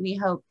we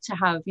hope to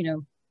have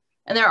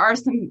and there are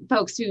some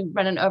folks who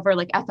run it over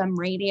like FM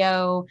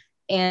radio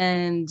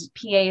and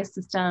PA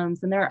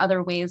systems, and there are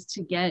other ways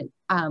to get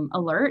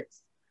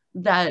alerts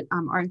that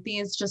aren't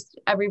these. Just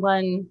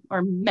everyone,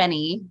 or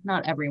many,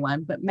 not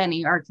everyone, but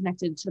many are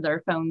connected to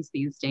their phones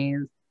these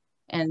days.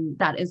 And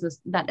that is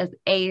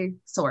a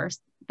source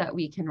that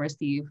we can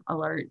receive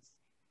alerts.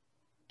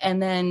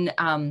 And then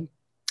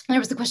there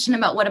was a question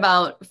about what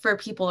about for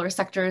people or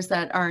sectors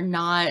that are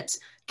not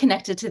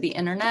connected to the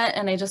internet.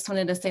 And I just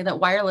wanted to say that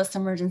wireless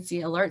emergency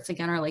alerts,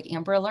 again, are like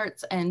Amber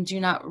Alerts and do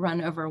not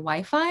run over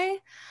Wi-Fi.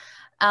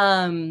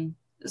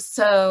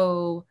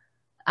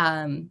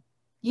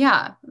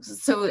 Yeah,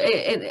 so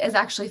it is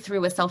actually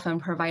through a cell phone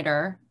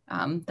provider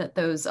that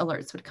those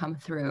alerts would come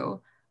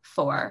through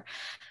for.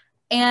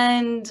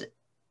 And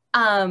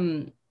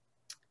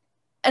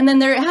then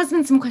there has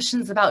been some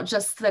questions about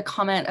just the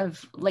comment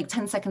of like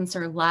 10 seconds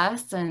or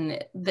less.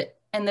 And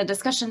the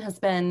discussion has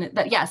been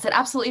that, yes, it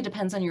absolutely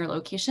depends on your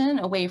location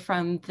away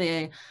from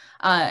the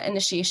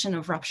initiation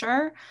of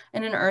rupture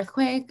in an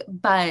earthquake,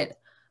 but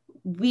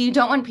we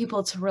don't want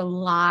people to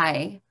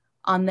rely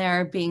on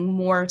there being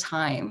more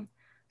time.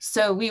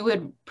 So we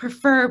would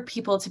prefer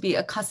people to be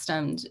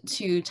accustomed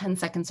to 10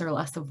 seconds or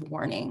less of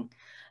warning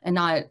and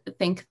not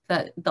think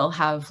that they'll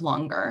have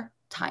longer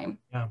time.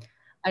 Yeah.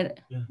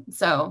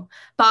 So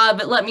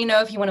Bob, let me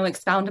know if you want to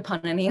expound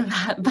upon any of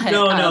that. But,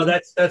 no,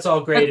 that's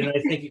all great. And I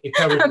think it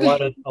covers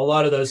okay. a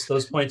lot of those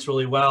points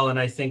really well. And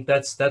I think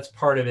that's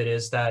part of it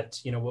is that,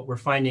 you know, what we're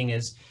finding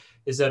is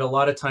that a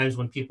lot of times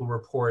when people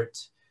report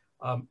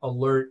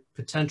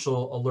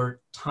potential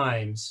alert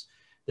times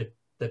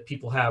that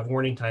people have,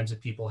 warning times that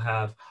people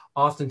have,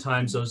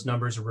 oftentimes those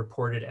numbers are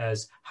reported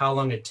as how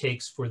long it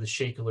takes for the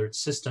ShakeAlert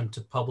system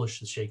to publish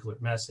the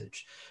ShakeAlert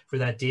message, for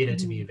that data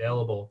to be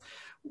available.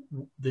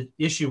 The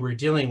issue we're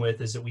dealing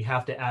with is that we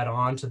have to add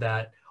on to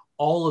that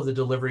all of the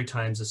delivery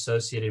times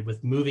associated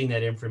with moving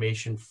that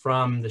information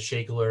from the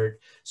ShakeAlert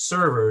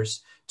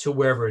servers to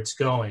wherever it's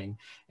going.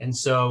 And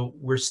so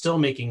we're still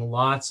making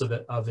lots of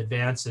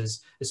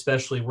advances,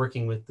 especially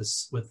working with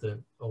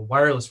the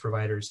wireless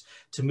providers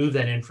to move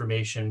that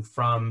information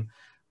from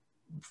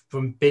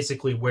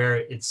basically where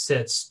it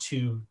sits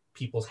to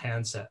people's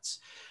handsets.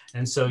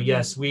 And so,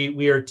 yes,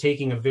 we are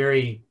taking a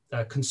very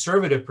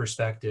conservative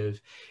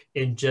perspective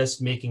in just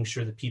making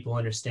sure that people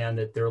understand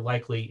that they're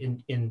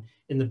likely in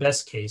the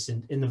best case,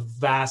 in the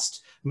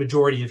vast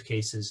majority of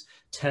cases,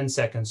 10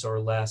 seconds or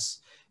less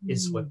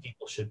is what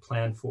people should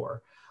plan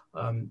for.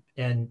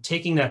 And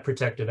taking that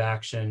protective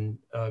action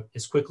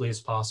as quickly as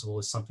possible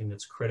is something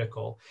that's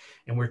critical.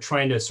 And we're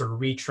trying to sort of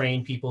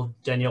retrain people.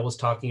 Danielle was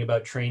talking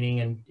about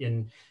training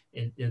in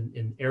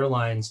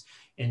airlines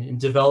and in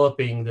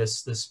developing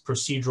this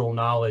procedural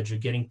knowledge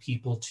of getting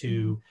people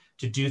to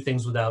do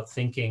things without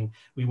thinking.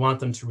 We want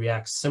them to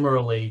react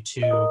similarly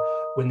to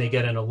when they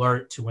get an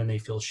alert to when they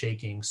feel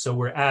shaking. So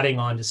we're adding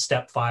on to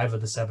step 5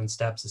 of the 7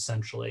 steps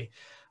essentially.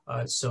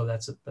 So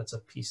that's a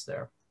piece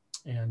there.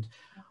 And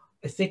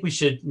I think we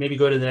should maybe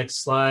go to the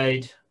next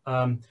slide.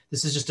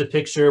 This is just a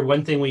picture.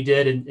 One thing we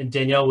did, and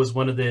Danielle was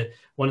one of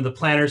the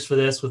planners for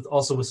this,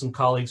 also with some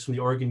colleagues from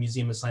the Oregon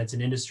Museum of Science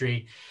and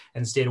Industry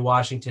and the state of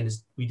Washington,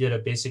 is we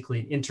did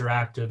basically an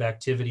interactive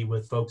activity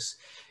with folks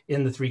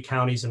in the 3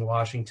 counties in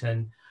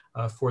Washington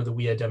for the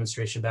WIA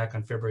demonstration back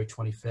on February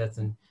 25th,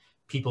 and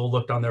people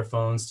looked on their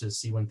phones to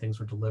see when things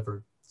were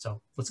delivered.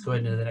 So let's go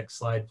ahead into the next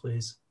slide,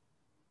 please.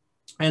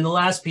 And the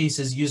last piece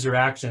is user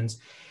actions.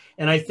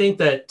 And I think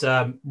that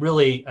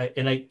really,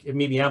 and I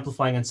may be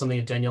amplifying on something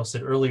that Danielle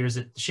said earlier, is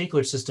that the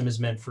ShakeAlert system is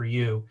meant for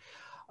you.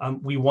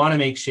 We want to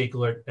make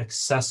ShakeAlert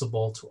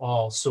accessible to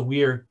all. So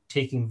we are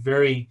taking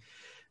very,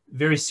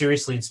 very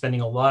seriously and spending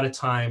a lot of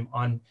time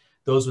on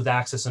those with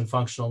access and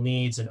functional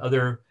needs and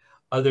other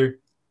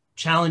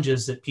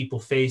challenges that people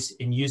face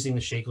in using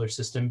the ShakeAlert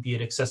system, be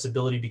it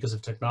accessibility because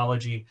of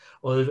technology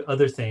or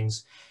other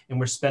things. And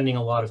we're spending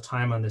a lot of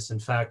time on this. In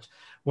fact,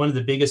 one of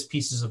the biggest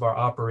pieces of our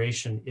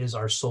operation is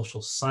our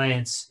social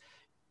science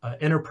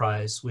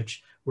enterprise,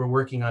 which we're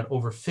working on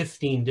over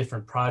 15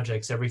 different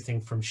projects,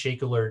 everything from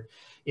ShakeAlert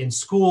in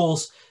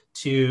schools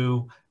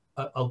to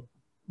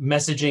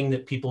messaging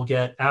that people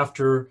get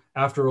after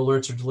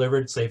alerts are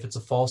delivered, say if it's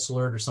a false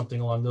alert or something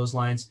along those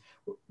lines.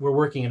 We're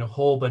working in a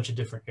whole bunch of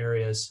different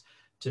areas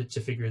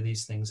to figure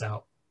these things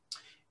out.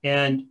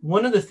 And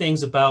one of the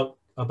things about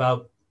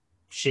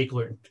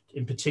ShakeAlert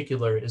in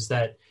particular is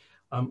that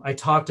I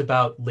talked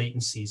about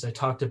latencies. I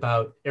talked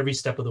about every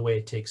step of the way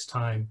it takes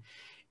time.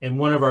 And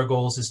one of our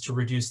goals is to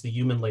reduce the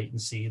human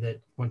latency, that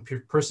when a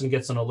person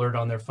gets an alert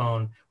on their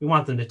phone, we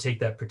want them to take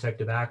that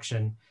protective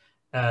action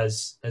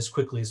as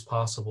quickly as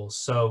possible.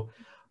 So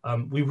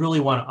we really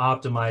want to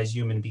optimize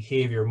human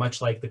behavior,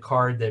 much like the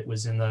card that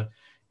was in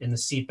the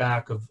seat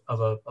back of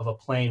a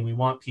plane. We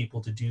want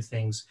people to do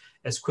things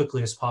as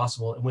quickly as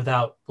possible and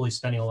without really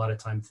spending a lot of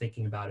time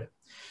thinking about it.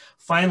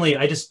 Finally,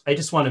 I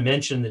just want to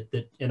mention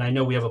that, and I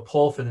know we have a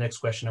poll for the next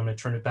question. I'm going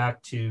to turn it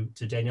back to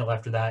Danielle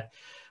after that.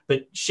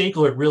 But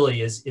ShakeAlert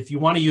really is, if you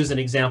want to use an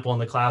example in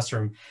the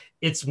classroom,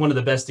 it's one of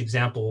the best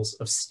examples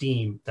of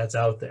STEAM that's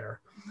out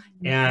there.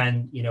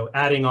 And, you know,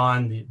 adding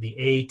on the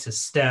A to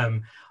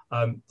STEM,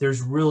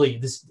 there's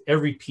really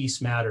every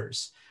piece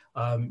matters.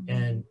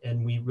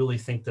 And we really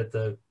think that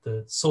the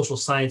social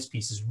science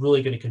piece is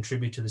really going to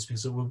contribute to this,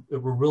 because it will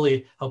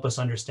really help us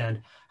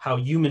understand how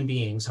human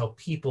beings, how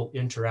people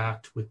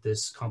interact with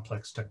this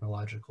complex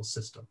technological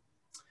system.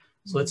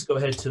 So let's go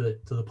ahead to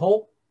the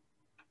poll.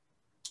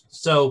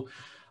 So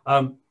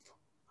go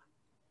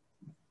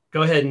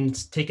ahead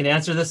and take an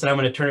answer to this, and I'm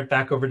going to turn it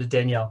back over to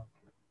Danielle.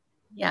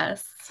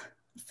 Yes.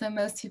 So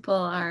most people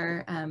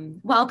are,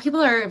 while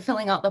people are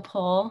filling out the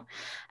poll,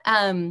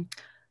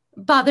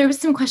 Bob, there was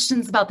some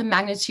questions about the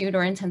magnitude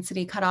or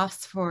intensity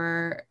cutoffs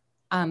for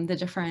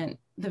the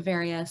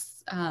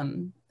various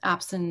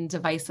apps and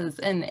devices.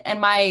 And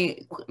my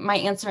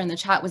answer in the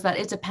chat was that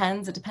it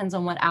depends. It depends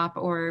on what app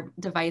or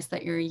device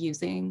that you're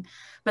using,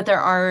 but there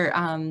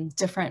are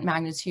different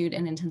magnitude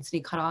and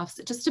intensity cutoffs.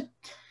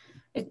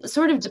 It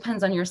sort of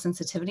depends on your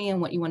sensitivity and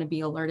what you want to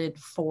be alerted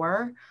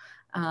for.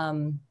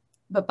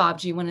 But Bob,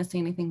 do you want to say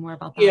anything more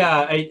about that?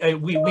 Yeah,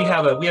 we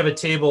have a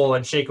table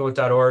on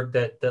ShakeAlert.org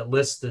that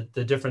lists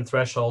the different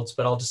thresholds,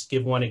 but I'll just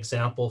give one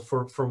example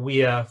for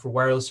WEA, for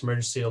wireless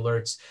emergency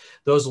alerts.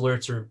 Those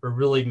alerts are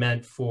really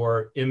meant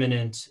for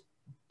imminent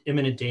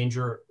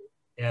danger.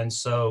 And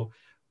so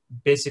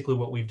basically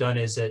what we've done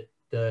is that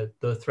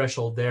the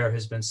threshold there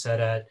has been set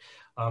at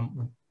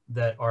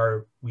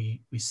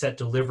we set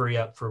delivery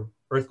up for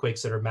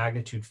earthquakes that are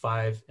magnitude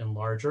 5 and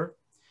larger.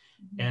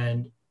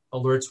 And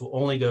alerts will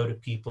only go to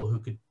people who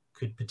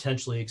could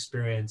potentially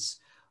experience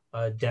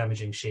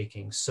damaging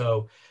shaking.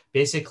 So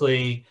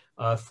basically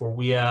for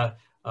WEA,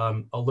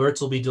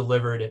 alerts will be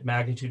delivered at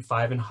magnitude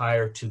 5 and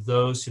higher to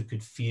those who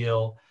could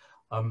feel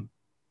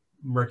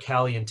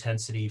Mercalli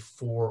intensity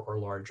 4 or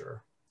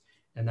larger.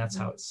 And that's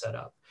how it's set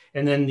up.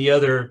 And then the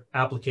other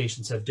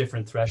applications have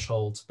different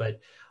thresholds, but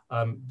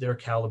they're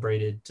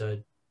calibrated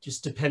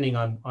just depending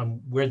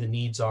on where the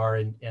needs are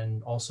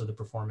and also the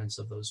performance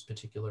of those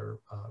particular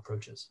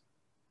approaches.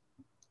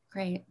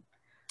 Great,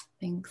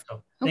 thanks.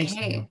 So, thanks,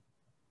 okay, Daniel.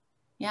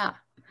 Yeah.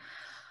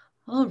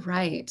 All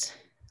right.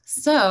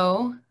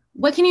 So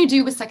what can you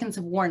do with seconds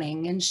of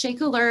warning? And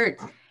ShakeAlert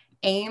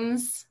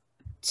aims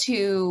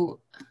to,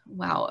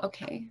 wow,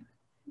 okay.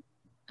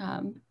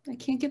 I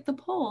can't get the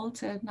poll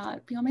to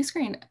not be on my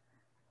screen.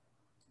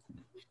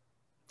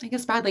 I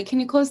guess, Bradley, can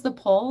you close the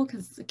poll?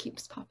 Because it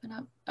keeps popping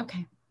up.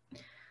 Okay.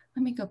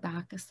 Let me go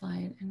back a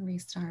slide and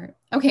restart.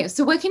 Okay,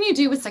 so what can you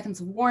do with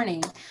seconds of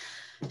warning?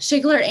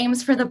 ShakeAlert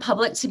aims for the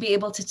public to be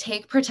able to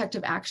take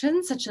protective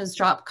actions such as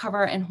drop,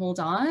 cover, and hold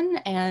on,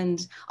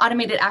 and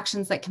automated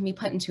actions that can be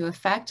put into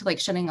effect, like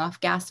shutting off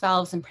gas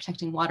valves and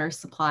protecting water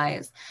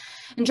supplies.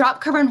 And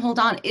drop, cover, and hold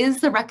on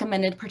is the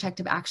recommended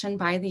protective action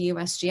by the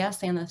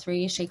USGS and the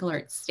 3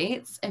 ShakeAlert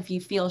states if you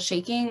feel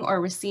shaking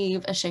or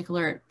receive a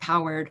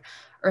ShakeAlert-powered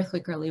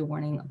earthquake early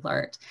warning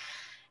alert.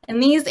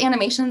 And these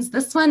animations,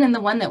 this one and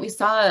the one that we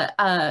saw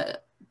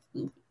at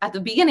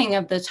the beginning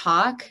of the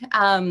talk,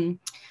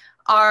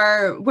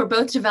 were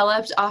both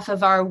developed off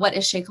of our What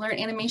is ShakeAlert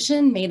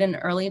animation made in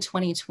early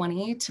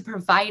 2020 to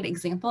provide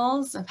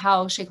examples of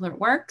how ShakeAlert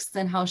works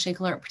and how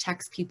ShakeAlert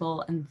protects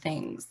people and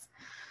things.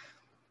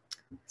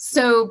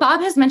 So Bob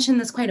has mentioned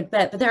this quite a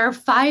bit, but there are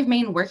 5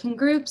 main working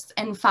groups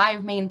and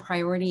 5 main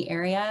priority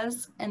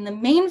areas. And the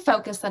main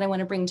focus that I want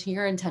to bring to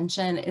your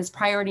attention is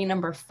priority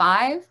number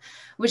 5,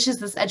 which is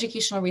this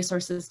educational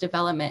resources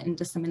development and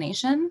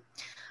dissemination.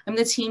 I'm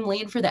the team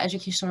lead for the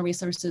Educational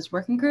Resources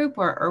Working Group,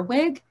 or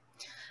ERWIG.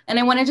 And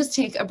I want to just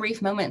take a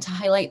brief moment to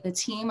highlight the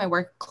team. I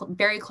work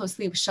very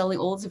closely with Shelley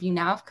Olds of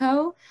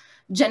UNAVCO,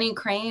 Jenny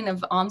Crane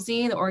of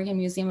OMSI, the Oregon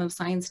Museum of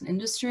Science and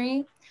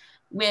Industry,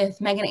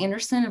 with Megan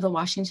Anderson of the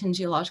Washington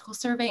Geological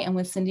Survey, and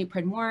with Cindy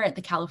Pridmore at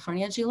the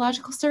California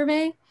Geological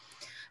Survey.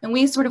 And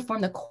we sort of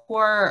form the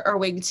core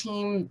ERWIG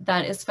team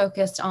that is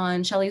focused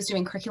on, Shelley's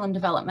doing curriculum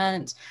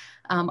development,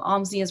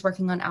 OMSI is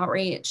working on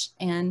outreach,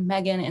 and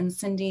Megan and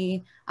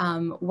Cindy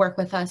work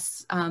with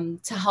us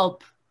to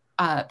help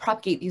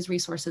propagate these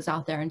resources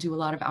out there and do a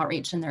lot of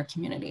outreach in their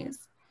communities.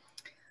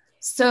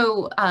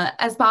 So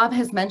as Bob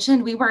has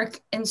mentioned, we work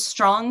in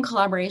strong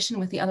collaboration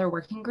with the other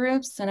working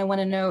groups. And I want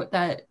to note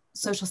that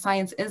social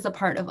science is a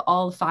part of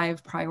all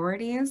 5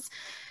 priorities.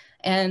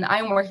 And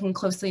I'm working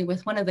closely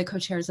with one of the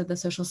co-chairs of the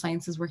social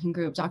sciences working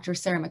group, Dr.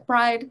 Sarah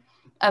McBride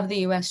of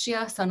the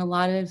USGS, on a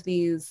lot of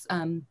these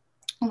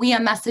WEA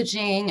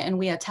messaging and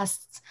WEA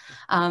tests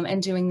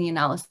and doing the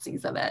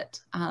analyses of it.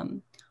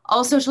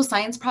 All social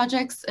science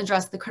projects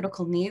address the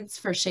critical needs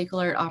for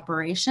ShakeAlert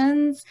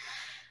operations.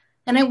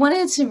 And I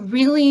wanted to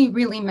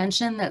really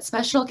mention that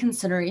special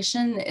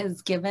consideration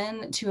is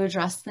given to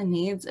address the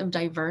needs of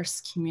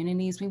diverse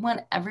communities. We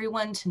want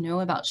everyone to know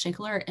about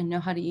ShakeAlert and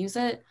know how to use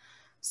it.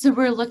 So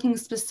we're looking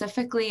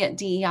specifically at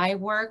DEI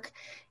work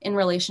in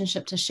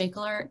relationship to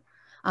ShakeAlert,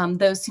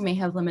 those who may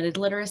have limited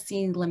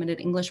literacy,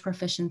 limited English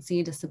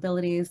proficiency,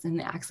 disabilities,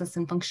 and access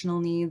and functional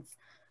needs.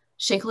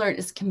 ShakeAlert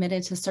is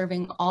committed to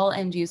serving all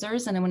end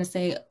users, and I want to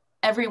say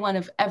everyone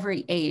of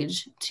every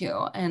age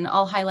too. And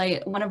I'll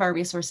highlight one of our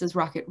resources,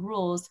 Rocket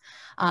Rules,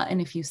 in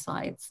a few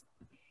slides.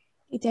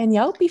 Hey,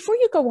 Danielle, before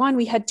you go on,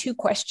 we had 2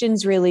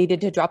 questions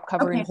related to drop,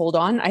 cover, and hold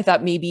on. I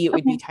thought maybe it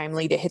would be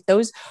timely to hit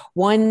those.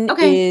 One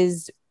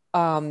is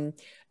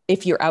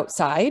if you're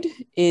outside,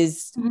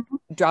 is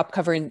drop,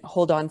 cover, and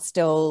hold on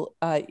still,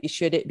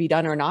 should it be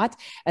done or not?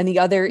 And the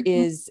other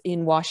is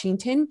in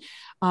Washington,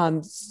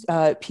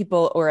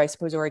 people, or I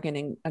suppose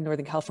Oregon and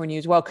Northern California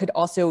as well, could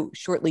also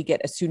shortly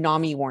get a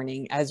tsunami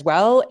warning as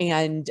well,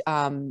 and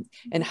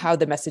how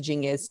the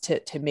messaging is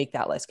to make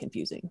that less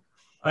confusing.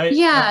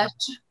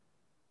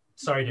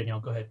 Sorry, Danielle,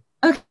 go ahead.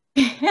 Okay.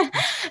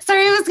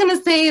 Sorry, I was going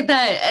to say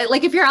that,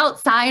 like, if you're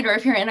outside or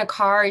if you're in a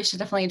car, you should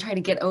definitely try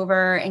to get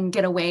over and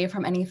get away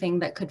from anything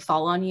that could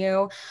fall on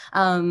you.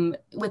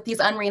 With these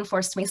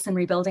unreinforced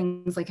masonry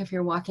buildings, like if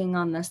you're walking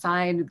on the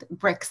side,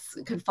 bricks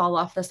could fall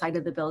off the side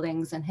of the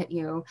buildings and hit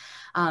you.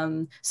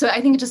 So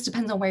I think it just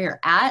depends on where you're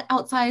at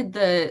outside.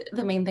 The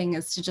main thing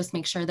is to just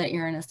make sure that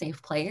you're in a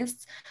safe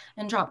place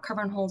and drop,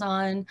 cover, and hold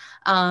on.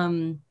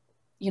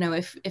 You know,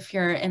 if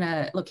you're in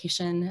a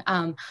location,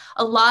 a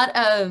lot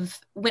of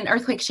when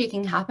earthquake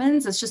shaking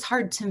happens, it's just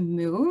hard to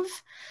move.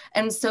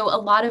 And so a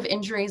lot of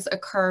injuries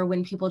occur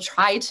when people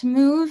try to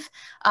move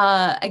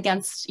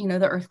against, you know,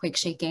 the earthquake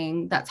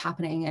shaking that's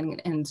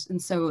happening. And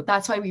so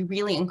that's why we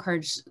really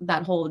encourage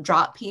that whole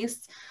drop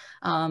piece.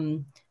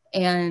 With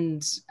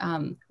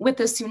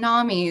the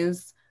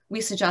tsunamis, we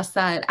suggest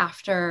that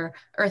after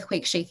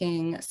earthquake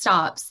shaking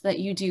stops, that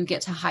you do get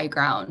to high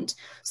ground.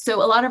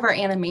 So a lot of our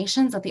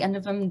animations at the end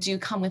of them do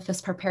come with this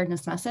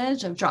preparedness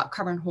message of drop,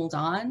 cover, and hold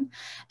on.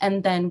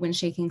 And then when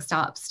shaking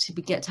stops, to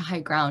get to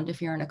high ground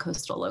if you're in a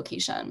coastal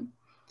location.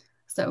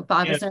 So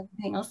Bob, is there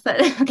anything else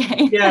that,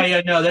 okay. Yeah,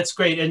 no, that's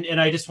great.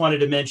 And I just wanted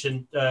to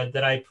mention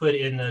that I put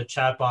in the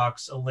chat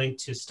box a link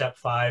to step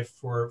 5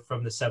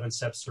 from the 7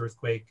 steps to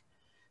earthquake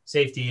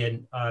safety.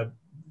 And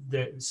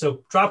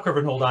so drop, cover,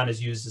 and hold on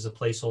is used as a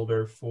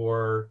placeholder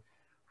for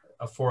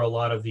a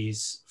lot of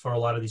these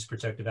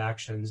protective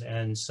actions.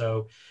 And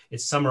so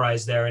it's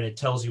summarized there, and it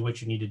tells you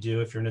what you need to do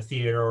if you're in a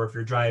theater, or if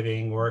you're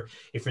driving, or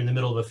if you're in the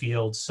middle of a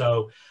field.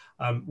 So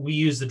we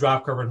use the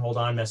drop, cover, and hold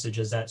on message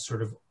as that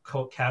sort of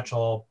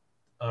catch-all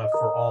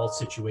for all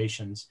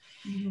situations.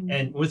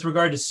 And with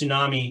regard to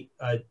tsunami,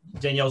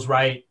 Danielle's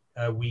right.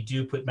 We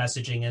do put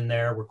messaging in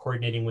there. We're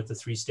coordinating with the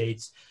 3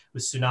 states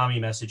with tsunami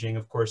messaging.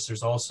 Of course,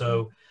 there's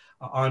also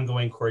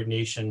ongoing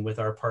coordination with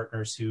our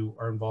partners who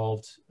are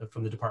involved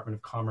from the Department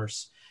of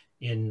Commerce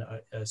in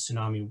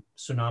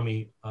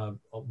tsunami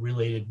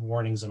related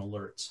warnings and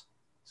alerts.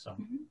 So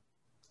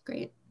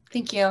great,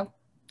 thank you.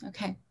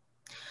 Okay,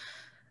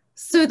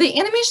 so the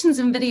animations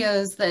and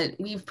videos that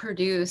we've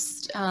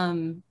produced,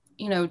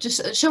 you know,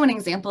 just show an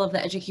example of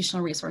the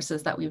educational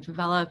resources that we've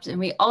developed. And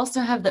we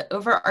also have the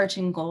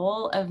overarching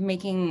goal of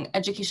making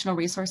educational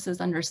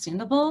resources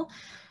understandable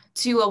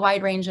to a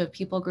wide range of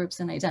people, groups,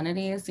 and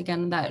identities.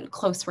 Again, that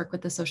close work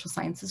with the social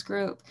sciences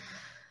group.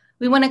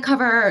 We want to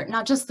cover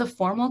not just the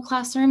formal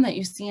classroom that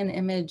you see in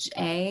image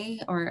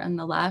A or on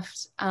the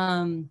left,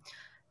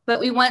 but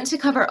we want to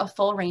cover a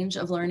full range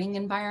of learning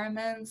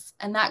environments.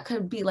 And that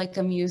could be like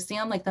a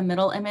museum, like the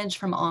middle image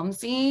from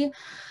OMSI.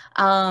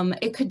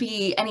 It could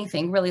be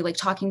anything really, like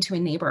talking to a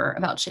neighbor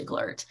about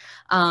ShakeAlert.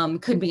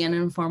 Could be an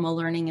informal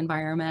learning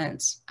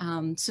environment.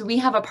 So we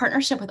have a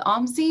partnership with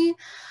OMSI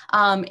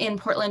in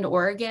Portland,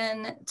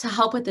 Oregon, to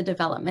help with the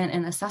development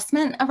and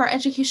assessment of our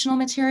educational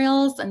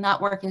materials. And that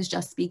work is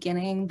just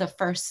beginning. The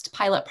first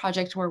pilot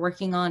project we're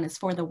working on is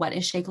for the What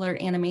is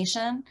ShakeAlert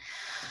animation.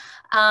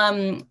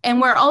 And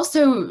we're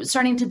also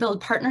starting to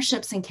build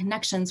partnerships and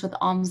connections with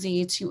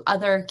OMSI to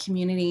other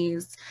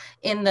communities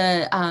in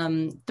the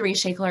 3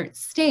 ShakeAlert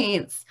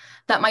states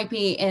that might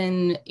be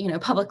in, you know,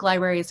 public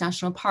libraries,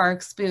 national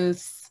parks,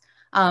 booths,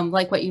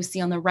 like what you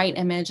see on the right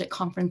image at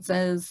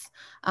conferences,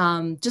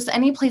 just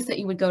any place that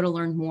you would go to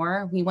learn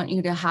more. We want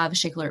you to have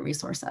ShakeAlert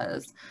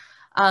resources.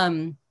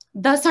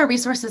 Thus, our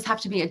resources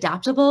have to be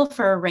adaptable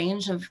for a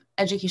range of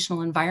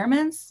educational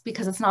environments,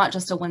 because it's not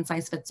just a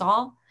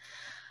one-size-fits-all.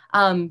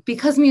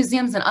 Because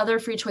museums and other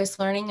free choice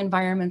learning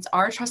environments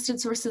are trusted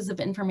sources of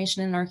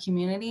information in our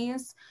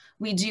communities,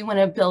 we do want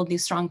to build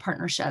these strong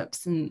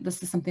partnerships. And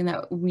this is something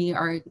that we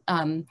are,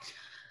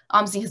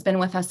 OMSI has been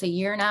with us a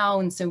year now,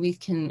 and so we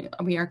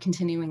are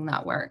continuing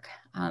that work.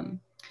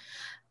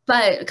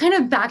 But kind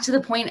of back to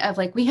the point of,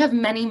 like, we have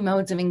many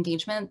modes of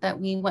engagement that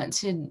we want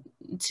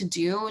to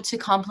do to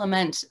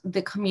complement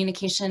the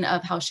communication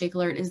of how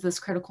ShakeAlert is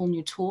this critical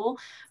new tool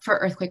for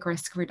earthquake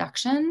risk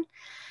reduction.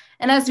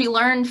 And as we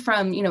learned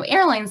from, you know,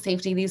 airline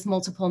safety, these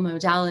multiple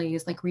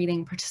modalities like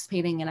reading,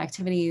 participating in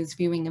activities,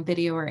 viewing a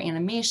video or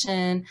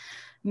animation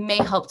may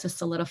help to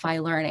solidify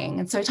learning.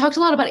 And so I talked a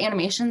lot about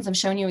animations. I've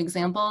shown you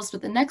examples,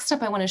 but the next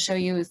step I want to show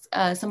you is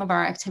some of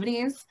our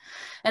activities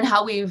and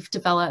how we've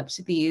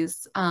developed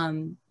these.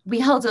 We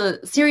held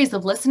a series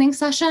of listening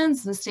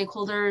sessions with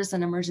stakeholders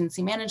in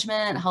emergency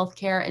management,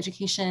 healthcare,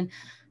 education,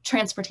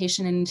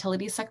 transportation, and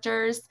utility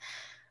sectors.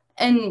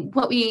 And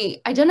what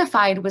we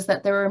identified was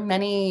that there were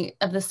many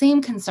of the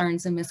same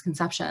concerns and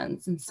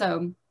misconceptions. And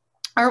so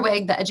our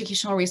WIG, the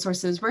Educational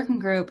Resources Working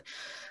Group,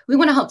 we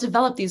want to help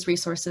develop these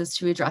resources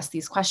to address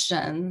these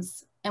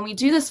questions. And we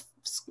do this,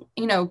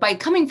 you know, by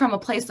coming from a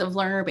place of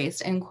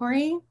learner-based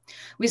inquiry.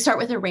 We start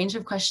with a range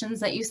of questions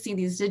that you see,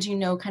 these did you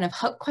know kind of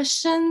hook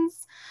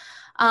questions.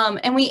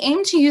 And we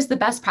aim to use the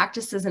best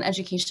practices in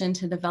education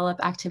to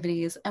develop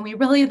activities, and we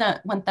really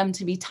want them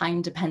to be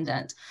time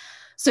dependent.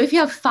 So if you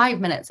have 5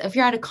 minutes, if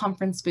you're at a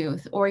conference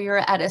booth or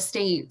you're at a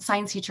state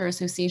science teacher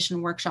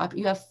association workshop,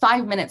 you have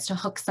 5 minutes to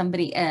hook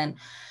somebody in.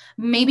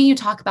 Maybe you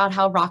talk about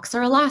how rocks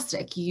are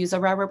elastic. You use a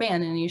rubber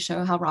band and you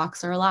show how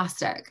rocks are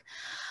elastic.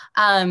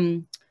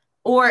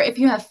 Or if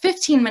you have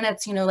 15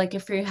 minutes, you know, like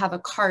if you have a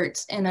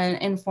cart in an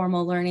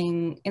informal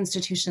learning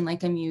institution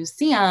like a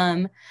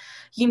museum,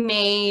 you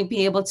may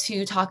be able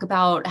to talk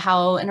about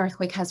how an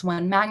earthquake has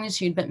one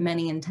magnitude but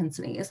many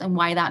intensities and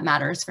why that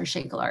matters for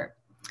ShakeAlert.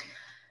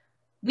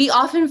 We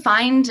often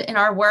find in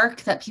our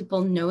work that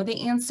people know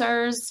the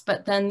answers,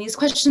 but then these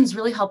questions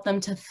really help them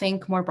to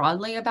think more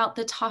broadly about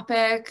the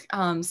topic,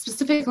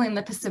 specifically in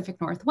the Pacific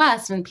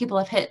Northwest, and people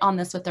have hit on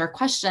this with their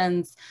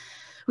questions.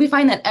 We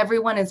find that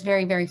everyone is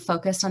very, very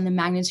focused on the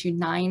magnitude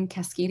 9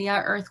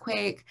 Cascadia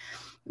earthquake,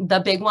 the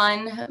big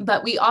one,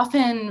 but we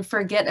often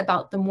forget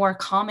about the more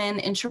common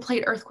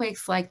intraplate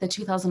earthquakes like the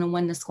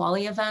 2001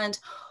 Nisqually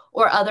event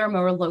or other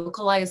more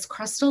localized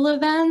crustal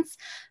events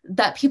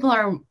that people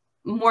are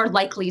more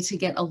likely to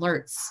get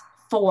alerts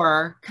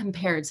for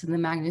compared to the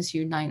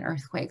magnitude 9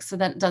 earthquake. So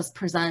that does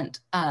present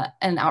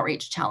an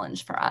outreach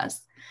challenge for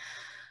us.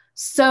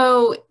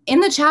 So in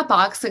the chat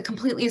box, a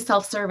completely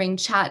self-serving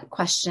chat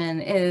question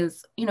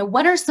is, you know,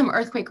 what are some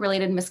earthquake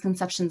related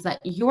misconceptions that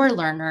your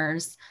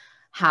learners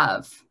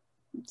have?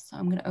 So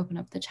I'm going to open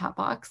up the chat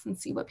box and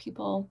see what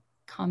people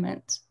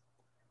comment.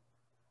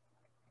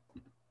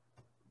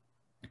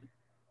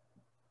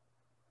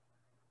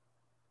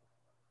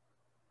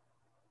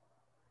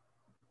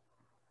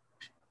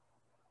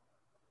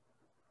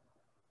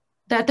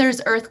 That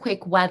there's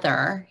earthquake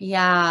weather.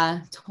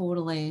 Yeah,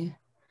 totally.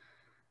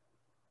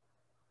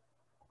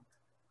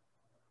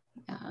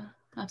 Yeah,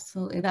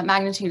 absolutely. That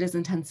magnitude is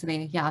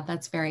intensity. Yeah,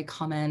 that's very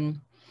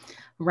common.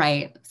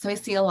 Right. So I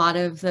see a lot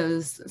of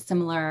those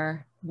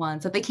similar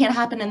ones, that they can't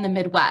happen in the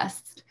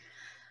Midwest.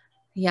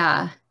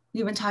 Yeah,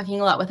 we've been talking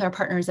a lot with our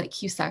partners at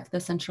CUSEC, the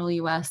Central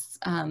US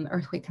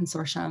Earthquake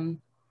Consortium,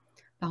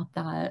 about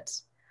that.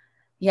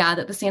 Yeah,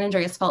 that the San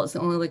Andreas Fault is the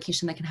only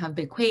location that can have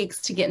big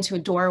quakes. To get into a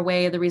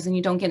doorway, the reason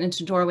you don't get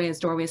into doorways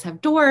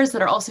have doors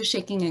that are also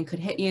shaking and could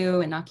hit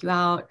you and knock you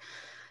out.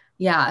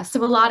 Yeah,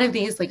 so a lot of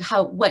these, like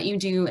what you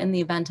do in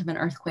the event of an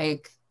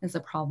earthquake is a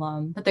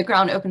problem. But the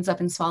ground opens up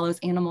and swallows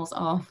animals.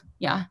 Oh,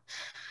 yeah.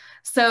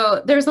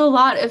 So there's a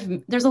lot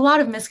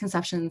of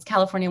misconceptions.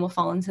 California will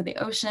fall into the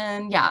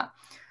ocean. Yeah.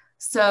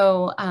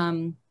 So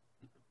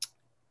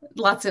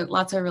lots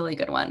of really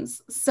good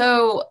ones.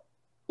 So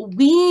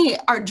we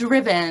are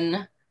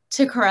driven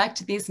to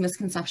correct these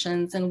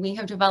misconceptions, and we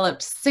have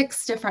developed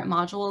 6 different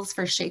modules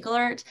for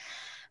ShakeAlert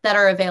that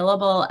are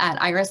available at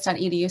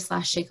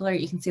iris.edu/ShakeAlert.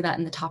 You can see that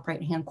in the top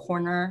right-hand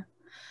corner.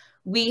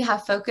 We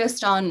have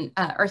focused on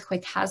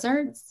earthquake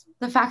hazards,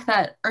 the fact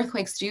that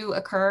earthquakes do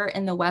occur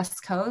in the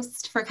West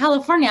Coast. For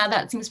California,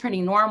 that seems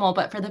pretty normal,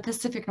 but for the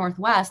Pacific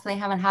Northwest, they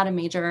haven't had a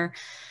major,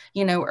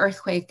 you know,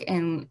 earthquake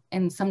in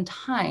some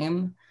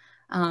time.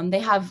 They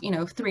have, you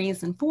know,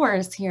 3s and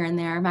 4s here and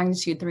there,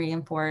 magnitude 3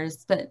 and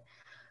 4s, but,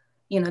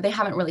 you know, they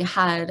haven't really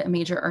had a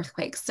major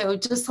earthquake. So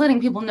just letting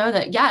people know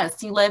that,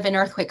 yes, you live in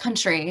earthquake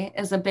country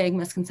is a big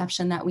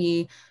misconception that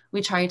we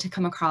try to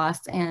come across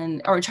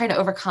or try to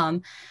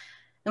overcome.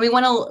 And we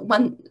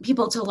want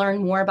people to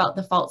learn more about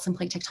the faults and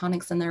plate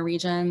tectonics in their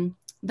region.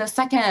 The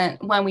second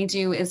one we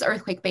do is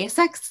earthquake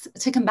basics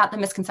to combat the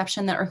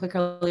misconception that earthquake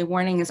early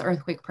warning is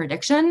earthquake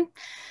prediction,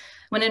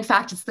 when in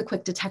fact it's the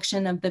quick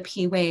detection of the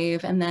P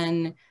wave and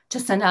then to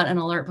send out an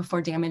alert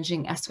before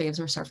damaging S waves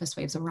or surface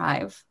waves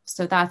arrive.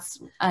 So that's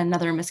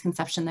another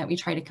misconception that we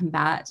try to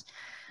combat.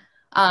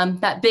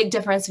 That big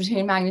difference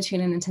between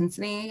magnitude and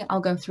intensity, I'll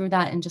go through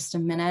that in just a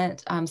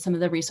minute. Some of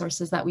the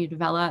resources that we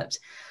developed.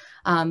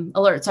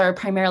 Alerts are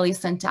primarily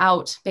sent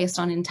out based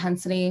on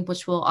intensity,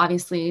 which will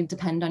obviously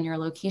depend on your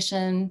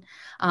location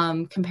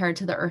compared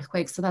to the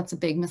earthquake. So that's a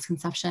big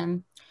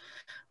misconception.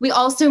 We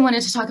also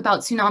wanted to talk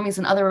about tsunamis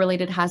and other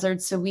related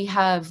hazards. So we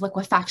have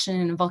liquefaction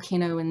and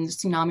volcano and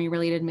tsunami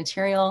related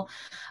material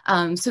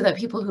so that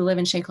people who live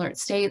in ShakeAlert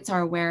states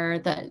are aware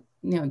that,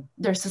 you know,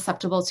 they're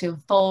susceptible to a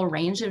full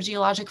range of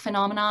geologic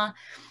phenomena.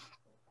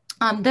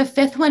 The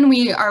 5th one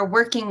we are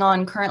working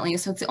on currently,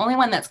 so it's the only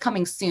one that's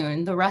coming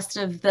soon. The rest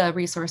of the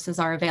resources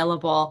are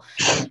available,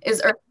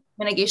 is earthquake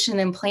mitigation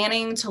and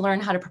planning to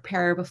learn how to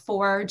prepare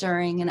before,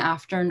 during, and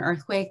after an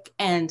earthquake.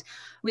 And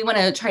we want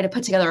to try to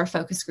put together a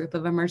focus group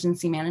of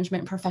emergency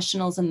management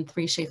professionals in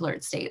 3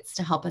 ShakeAlert states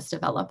to help us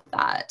develop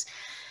that.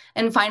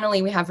 And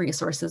finally, we have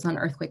resources on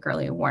earthquake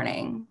early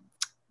warning.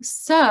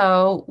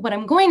 So what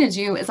I'm going to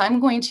do is I'm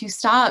going to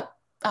stop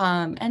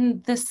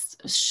end this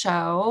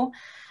show.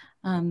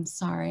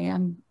 Sorry,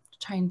 I'm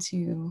trying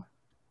to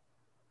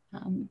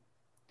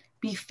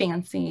be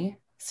fancy.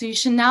 So you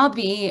should now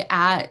be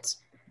at,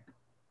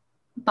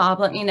 Bob,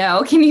 let me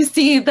know. Can you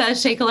see the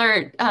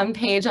ShakeAlert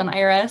page on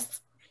Iris?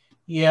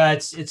 Yeah,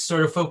 it's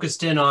sort of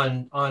focused in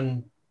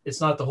on,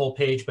 it's not the whole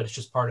page, but it's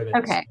just part of it.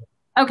 Okay,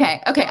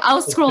 okay, okay.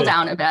 I'll scroll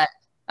down a bit.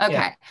 Okay,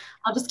 Yeah.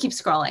 I'll just keep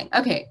scrolling.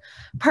 Okay,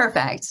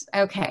 perfect.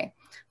 Okay,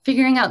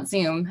 figuring out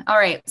Zoom. All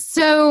right,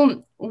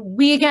 so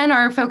we again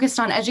are focused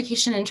on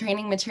education and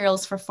training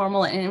materials for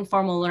formal and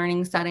informal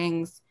learning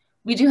settings.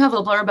 We do have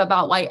a blurb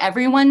about why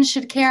everyone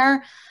should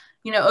care.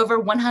 You know, over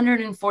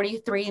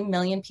 143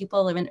 million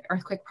people live in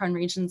earthquake-prone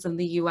regions of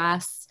the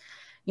US.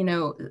 You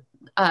know,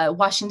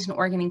 Washington,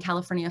 Oregon, and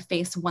California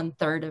face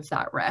 1/3 of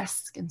that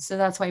risk. And so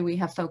that's why we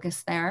have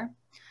focus there.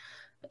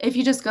 If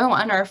you just go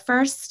on our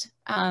first,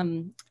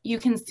 you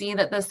can see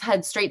that this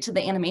heads straight to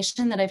the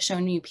animation that I've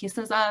shown you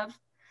pieces of.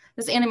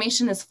 This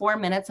animation is 4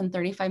 minutes and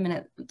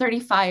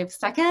 35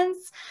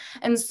 seconds.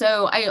 And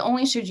so I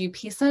only showed you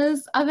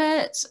pieces of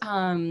it,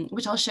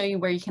 which I'll show you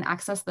where you can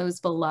access those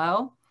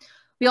below.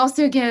 We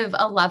also give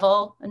a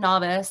level, a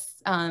novice,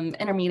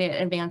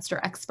 intermediate, advanced,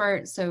 or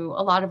expert. So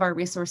a lot of our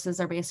resources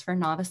are based for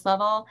novice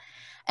level.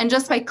 And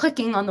just by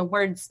clicking on the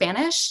word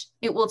Spanish,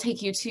 it will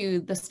take you to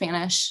the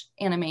Spanish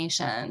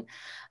animation.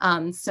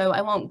 So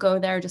I won't go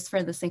there just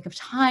for the sake of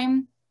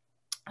time,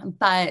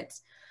 but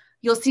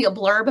you'll see a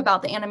blurb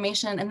about the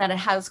animation and that it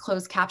has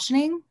closed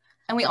captioning.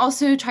 And we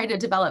also try to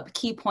develop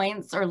key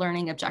points or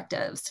learning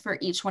objectives for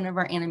each one of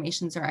our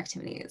animations or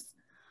activities.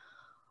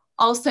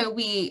 Also,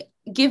 we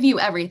give you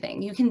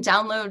everything. You can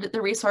download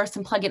the resource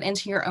and plug it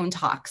into your own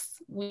talks.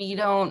 We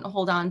don't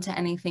hold on to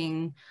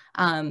anything.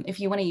 If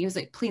you want to use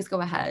it, please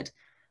go ahead.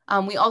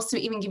 We also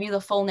even give you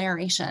the full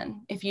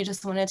narration. If you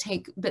just want to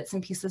take bits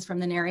and pieces from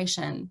the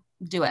narration,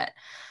 do it.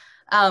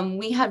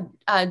 We have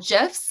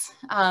GIFs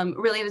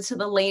related to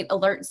the late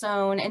alert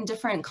zone and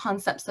different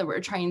concepts that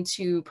we're trying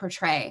to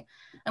portray.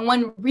 And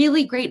one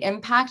really great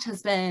impact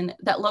has been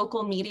that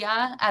local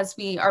media, as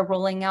we are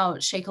rolling out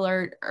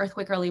ShakeAlert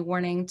Earthquake Early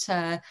Warning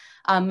to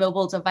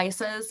mobile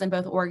devices in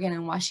both Oregon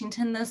and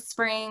Washington this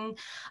spring,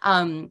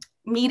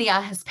 media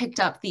has picked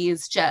up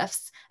these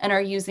GIFs and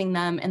are using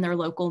them in their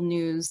local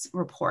news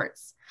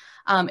reports.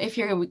 If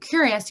you're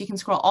curious, you can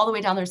scroll all the way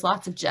down. There's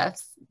lots of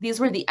GIFs. These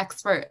were the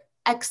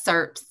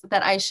excerpts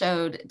that I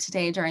showed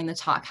today during the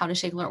talk, how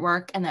does ShakeAlert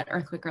work, and that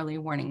earthquake early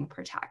warning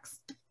protects.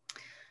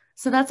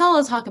 So that's all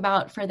I'll talk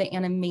about for the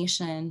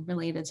animation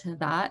related to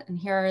that. And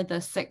here are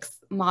the 6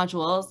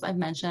 modules I've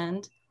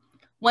mentioned.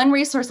 One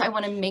resource I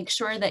want to make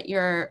sure that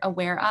you're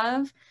aware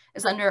of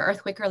is under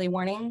Earthquake Early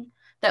Warning,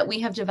 that we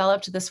have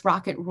developed this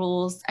Rocket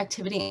Rules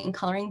activity and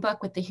coloring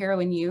book with the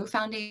Hero in You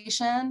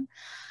Foundation.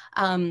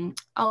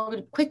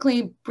 I'll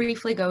quickly,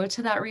 briefly go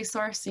to that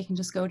resource. So you can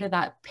just go to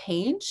that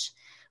page.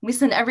 We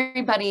send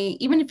everybody,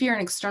 even if you're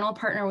an external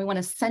partner, we want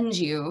to send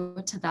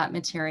you to that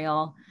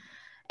material.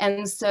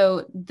 And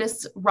so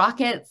this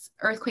Rockets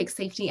Earthquake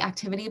Safety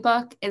Activity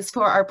Book is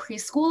for our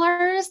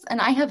preschoolers. And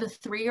I have a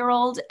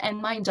 3-year-old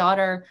and my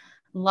daughter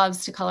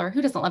loves to color.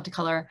 Who doesn't love to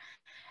color?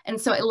 And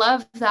so I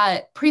love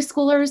that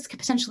preschoolers could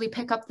potentially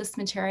pick up this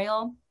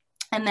material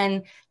and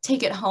then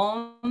take it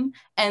home,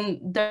 and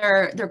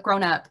their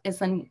grown-up is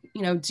then,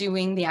 you know,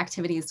 doing the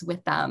activities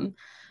with them.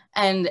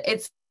 And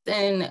it's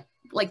in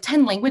like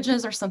 10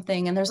 languages or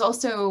something. And there's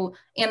also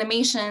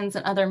animations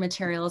and other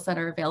materials that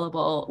are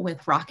available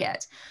with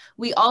Rocket.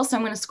 We also,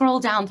 I'm going to scroll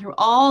down through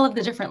all of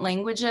the different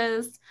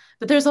languages,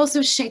 but there's also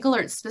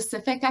ShakeAlert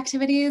specific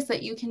activities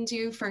that you can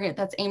do for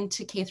that's aimed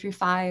to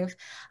K-5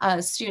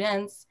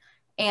 students.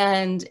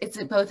 And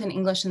it's both in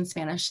English and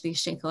Spanish,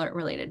 these ShakeAlert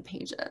related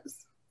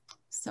pages.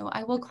 So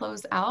I will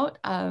close out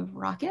of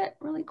Rocket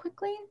really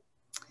quickly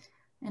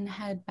and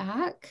head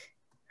back.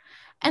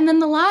 And then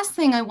the last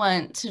thing I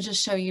want to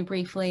just show you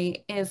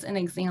briefly is an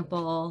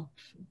example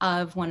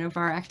of one of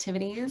our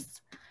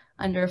activities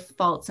under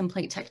faults and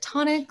plate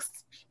tectonics.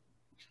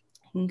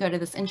 You can go to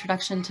this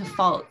introduction to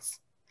faults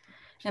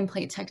and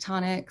plate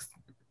tectonics.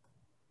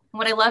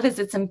 What I love is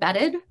it's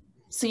embedded,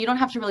 so you don't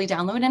have to really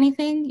download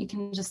anything. You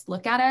can just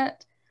look at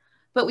it.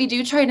 But we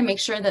do try to make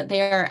sure that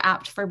they are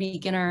apt for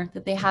beginner,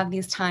 that they have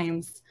these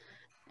times.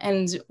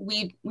 And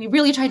we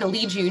really try to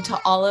lead you to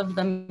all of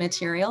the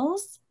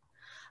materials.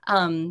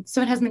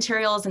 So it has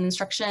materials and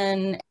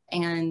instruction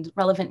and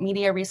relevant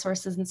media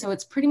resources. And so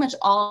it's pretty much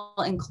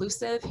all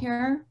inclusive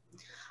here.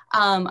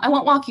 I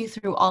won't walk you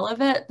through all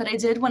of it, but I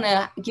did want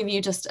to give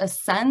you just a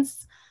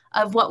sense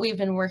of what we've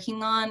been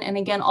working on. And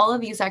again, all of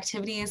these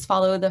activities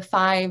follow the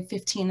 5,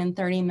 15, and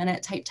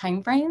 30-minute type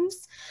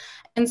timeframes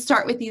and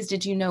start with these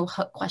did you know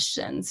hook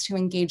questions to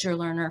engage your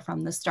learner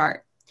from the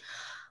start.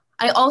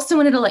 I also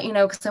wanted to let you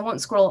know, because I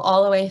won't scroll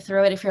all the way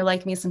through it. If you're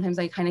like me, sometimes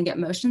I kind of get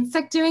motion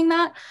sick doing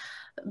that.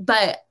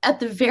 But at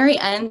the very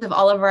end of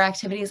all of our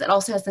activities, it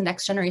also has the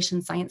next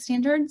generation science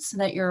standards so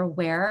that you're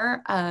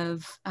aware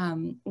of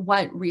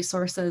what our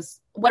resources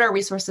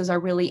are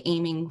really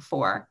aiming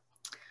for.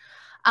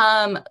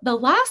 The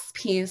last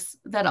piece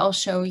that I'll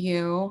show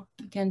you,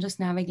 again,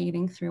 just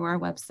navigating through our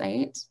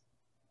website,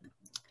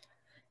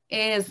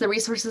 is the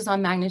resources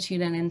on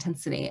magnitude and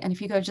intensity. And if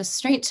you go just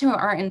straight to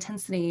our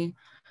intensity,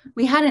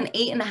 we had an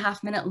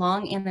 8.5-minute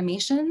long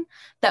animation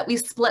that we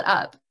split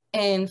up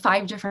in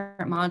 5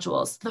 different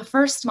modules. The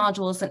first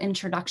module is an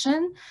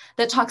introduction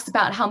that talks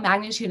about how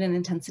magnitude and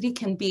intensity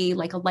can be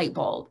like a light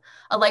bulb.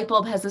 A light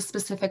bulb has a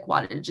specific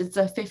wattage. It's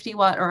a 50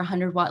 watt or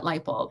 100 watt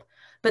light bulb.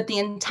 but the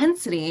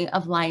intensity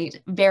of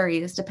light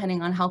varies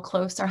depending on how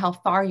close or how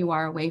far you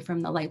are away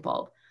from the light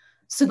bulb.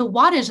 So the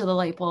wattage of the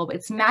light bulb,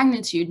 its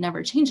magnitude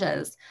never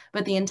changes,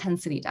 but the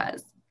intensity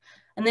does.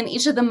 And then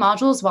each of the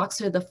modules walks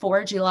through the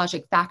 4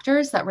 geologic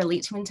factors that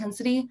relate to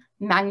intensity: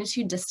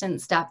 magnitude,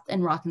 distance, depth,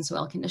 and rock and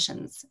soil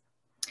conditions.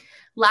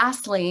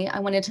 Lastly, I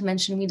wanted to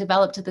mention we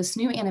developed this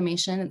new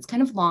animation. It's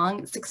kind of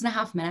long, it's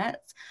 6.5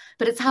 minutes,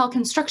 but it's how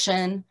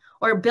construction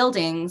or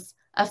buildings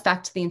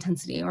affect the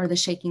intensity or the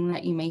shaking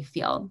that you may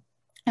feel.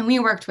 And we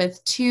worked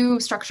with 2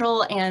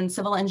 structural and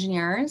civil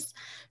engineers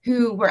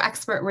who were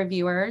expert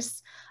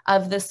reviewers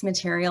of this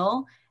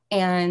material.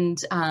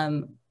 And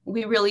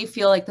we really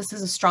feel like this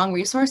is a strong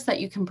resource that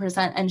you can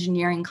present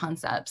engineering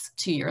concepts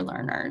to your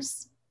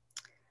learners.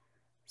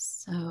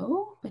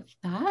 So with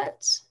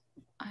that,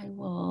 I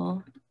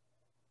will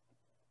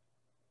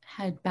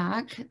head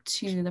back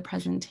to the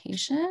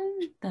presentation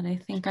that I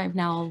think I've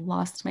now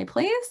lost my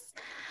place.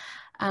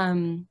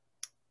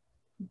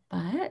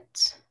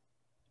 But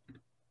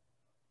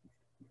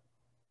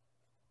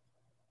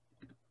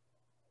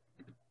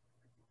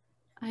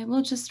I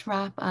will just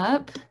wrap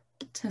up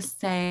to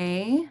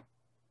say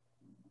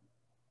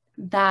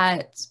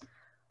that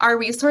our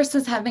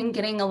resources have been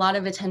getting a lot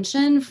of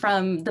attention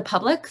from the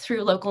public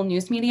through local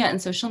news media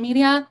and social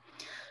media.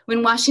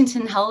 When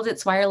Washington held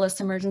its wireless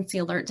emergency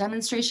alert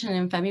demonstration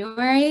in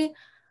February,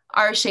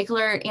 our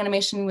ShakeAlert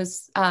animation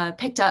was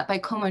picked up by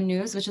Como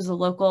News, which is a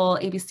local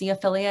ABC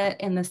affiliate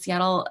in the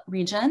Seattle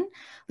region,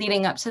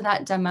 leading up to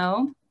that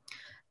demo.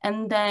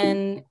 And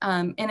then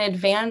in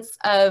advance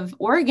of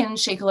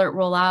Oregon's ShakeAlert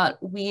rollout,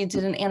 we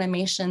did an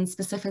animation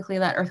specifically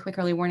that Earthquake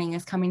Early Warning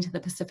is coming to the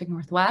Pacific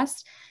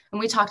Northwest. And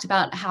we talked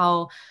about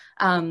how,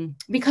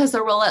 because the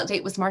rollout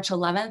date was March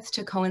 11th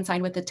to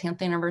coincide with the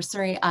 10th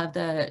anniversary of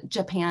the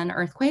Japan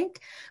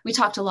earthquake, we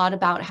talked a lot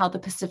about how the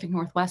Pacific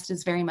Northwest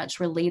is very much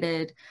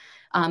related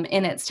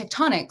in its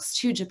tectonics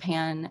to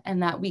Japan,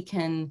 and that we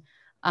can,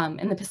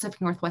 in the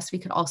Pacific Northwest, we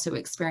could also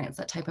experience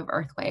that type of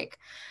earthquake.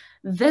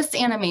 This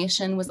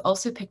animation was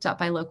also picked up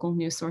by local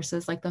news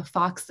sources like the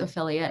Fox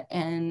affiliate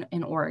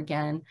in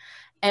Oregon.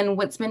 And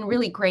what's been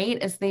really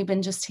great is they've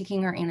been just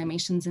taking our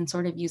animations and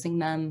sort of using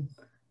them,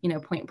 you know,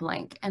 point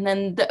blank. And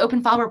then the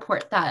open file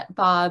report that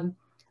Bob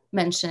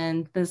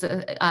mentioned, there's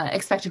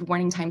expected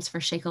warning times for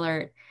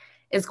ShakeAlert,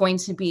 is going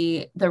to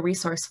be the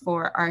resource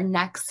for our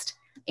next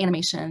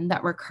animation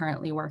that we're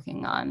currently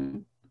working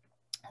on.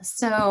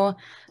 So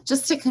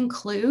just to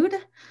conclude,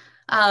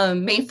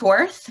 May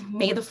 4th,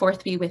 may the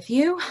 4th be with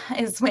you,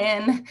 is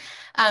when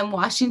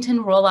Washington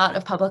rollout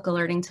of public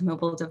alerting to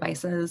mobile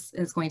devices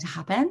is going to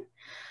happen.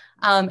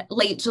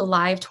 Late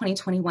July of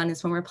 2021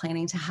 is when we're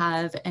planning to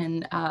have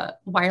an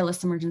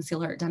wireless emergency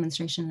alert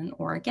demonstration in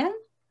Oregon.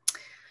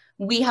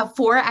 We have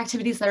 4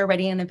 activities that are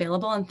ready and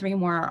available, and 3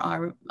 more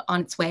are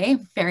on its way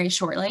very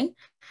shortly.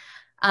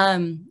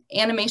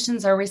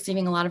 Animations are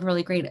receiving a lot of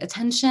really great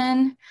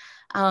attention.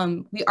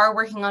 We are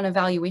working on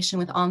evaluation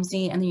with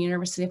OMSI and the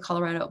University of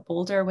Colorado at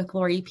Boulder with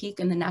Lori Peak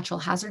and the Natural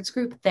Hazards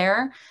Group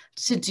there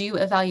to do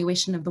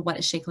evaluation of the What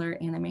is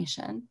ShakeAlert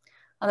animation.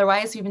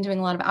 Otherwise, we've been doing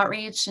a lot of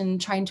outreach and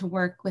trying to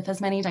work with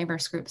as many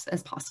diverse groups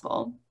as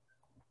possible.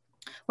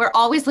 We're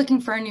always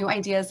looking for new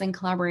ideas and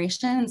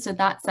collaboration. And so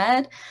that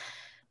said,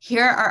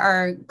 here are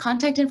our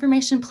contact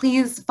information.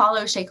 Please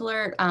follow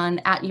ShakeAlert on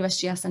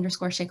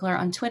 @USGS_ShakeAlert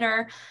on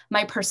Twitter.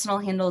 My personal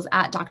handle is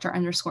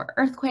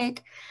 @Dr_Earthquake.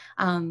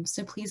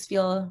 So please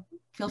feel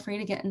free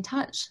to get in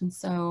touch. And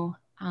so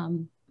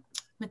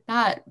with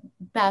that,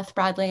 Beth,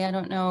 Bradley, I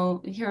don't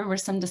know, here were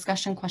some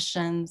discussion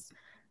questions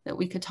that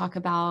we could talk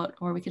about,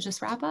 or we could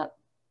just wrap up.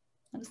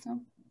 Let us know.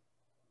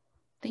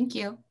 Thank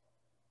you.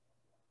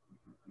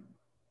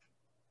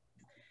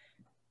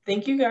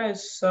 Thank you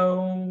guys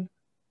so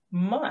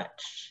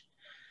much.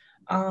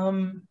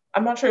 I'm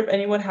not sure if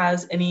anyone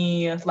has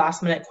any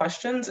last minute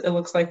questions. It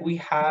looks like we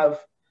have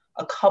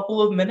a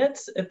couple of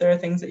minutes if there are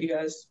things that you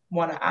guys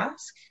want to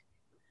ask.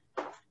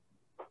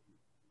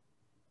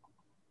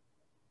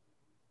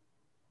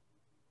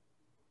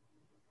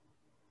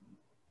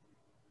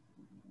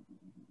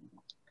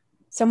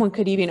 Someone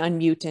could even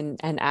unmute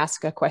and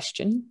ask a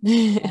question.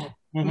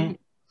 Mm-hmm.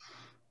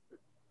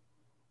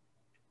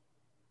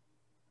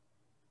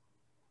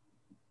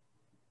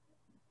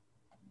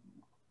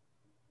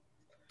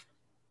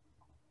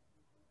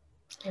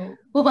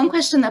 Well, one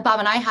question that Bob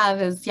and I have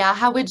is, yeah,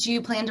 how would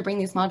you plan to bring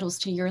these modules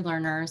to your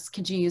learners?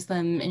 Could you use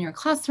them in your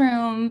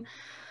classroom?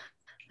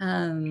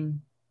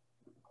 You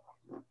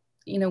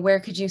know,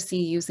 where could you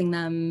see using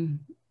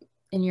them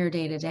in your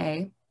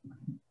day-to-day?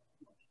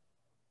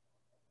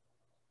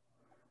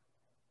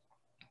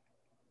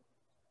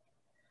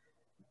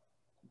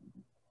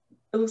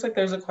 It looks like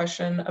there's a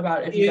question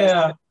about if you guys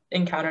have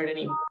encountered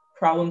any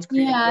problems.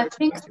 Yeah,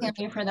 thanks,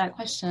 Sammy, for that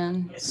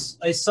question. Yes,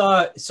 I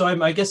saw. So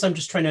I guess I'm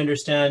just trying to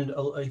understand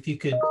if you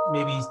could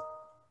maybe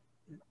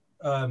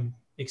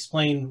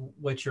explain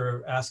what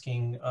you're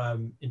asking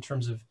in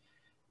terms of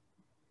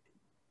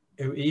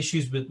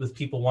issues with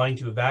people wanting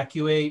to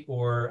evacuate,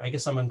 or I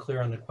guess I'm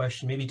unclear on the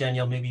question. Maybe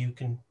Danielle, maybe you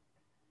can.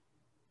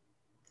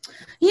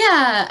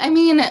 Yeah, I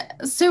mean,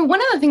 so one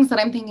of the things that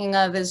I'm thinking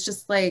of is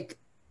just like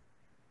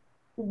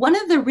one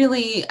of the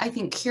really, I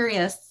think,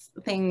 curious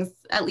things,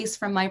 at least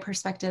from my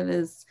perspective,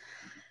 is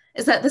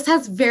that this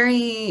has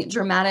very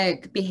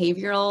dramatic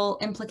behavioral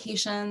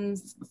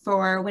implications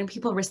for when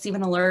people receive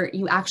an alert.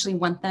 You actually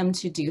want them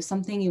to do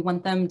something. You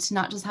want them to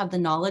not just have the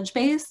knowledge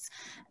base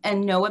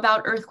and know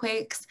about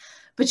earthquakes,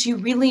 but you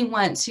really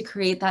want to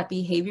create that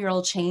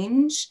behavioral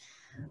change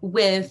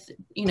with,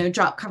 you know,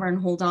 drop, cover,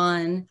 and hold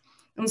on.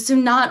 And so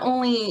not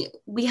only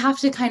we have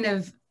to kind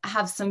of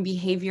have some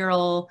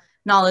behavioral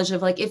knowledge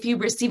of like, if you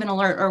receive an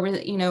alert or,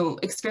 you know,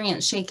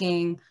 experience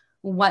shaking,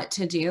 what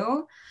to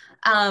do.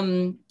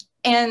 And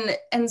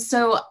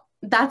so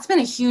that's been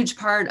a huge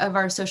part of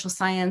our social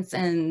science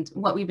and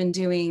what we've been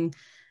doing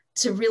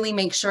to really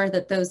make sure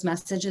that those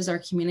messages are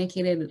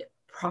communicated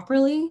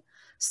properly,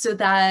 so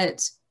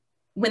that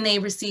when they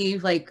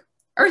receive like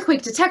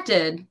earthquake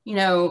detected, you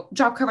know,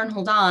 drop, cover, and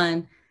hold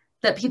on,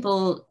 that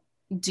people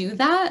do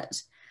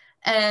that.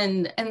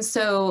 And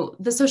so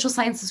the social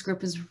sciences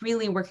group is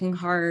really working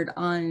hard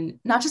on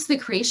not just the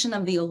creation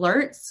of the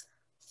alerts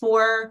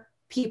for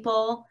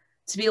people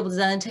to be able to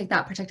then take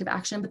that protective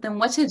action, but then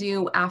what to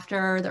do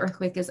after the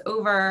earthquake is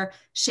over,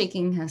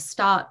 shaking has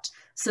stopped.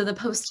 So the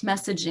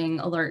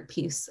post-messaging alert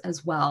piece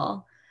as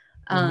well.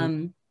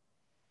 Mm-hmm.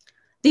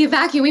 The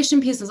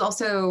evacuation piece is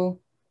also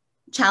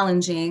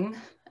challenging,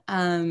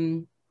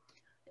 to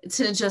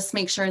just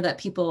make sure that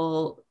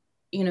people,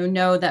 you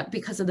know that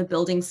because of the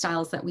building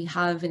styles that we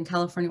have in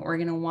California,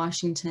 Oregon, and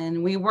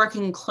Washington, we're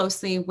working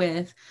closely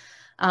with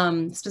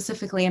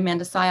specifically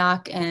Amanda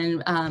Syock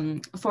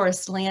and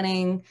Forrest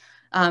Lanning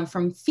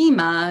from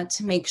FEMA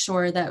to make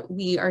sure that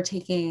we are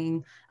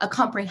taking a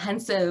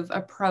comprehensive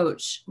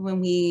approach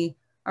when we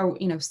are,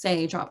 you know,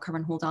 say drop, cover,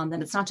 and hold on,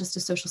 that it's not just a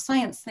social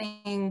science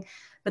thing,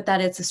 but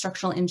that it's a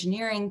structural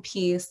engineering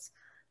piece.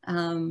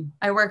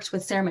 I worked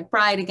with Sarah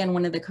McBride, again,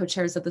 one of the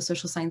co-chairs of the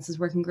social sciences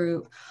working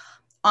group,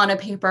 on a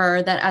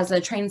paper that as a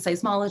trained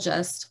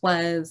seismologist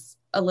was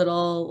a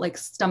little like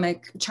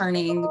stomach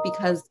churning,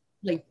 because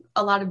like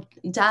a lot of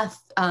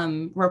death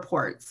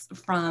reports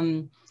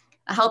from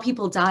how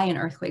people die in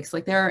earthquakes.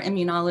 Like there are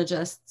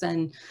immunologists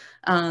and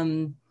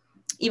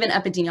even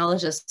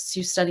epidemiologists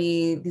who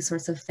study these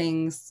sorts of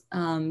things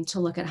to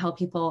look at how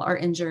people are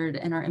injured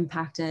and are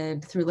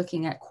impacted through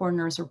looking at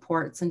coroner's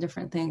reports and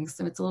different things.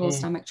 So it's a little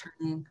stomach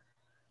churning.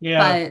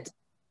 Yeah. But,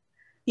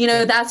 you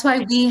know, that's why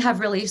we have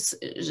really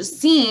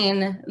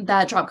seen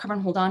that drop, cover,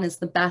 and hold on is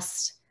the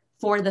best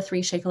for the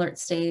 3 ShakeAlert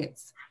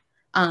states.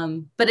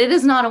 But it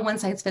is not a one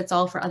size fits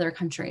all for other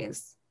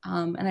countries.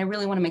 And I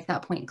really want to make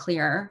that point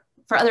clear.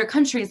 For other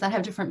countries that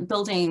have different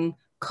building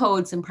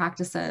codes and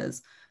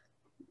practices,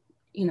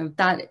 you know,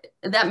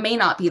 that may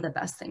not be the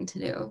best thing to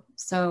do.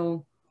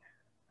 So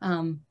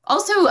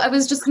also, I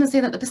was just going to say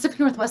that the Pacific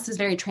Northwest is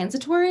very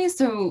transitory.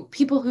 So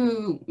people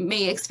who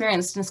may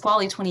experienced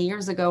Nisqually 20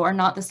 years ago are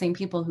not the same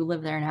people who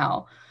live there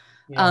now.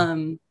 Yeah.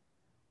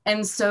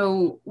 And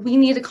so we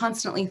need to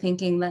constantly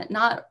thinking that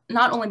not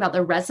only about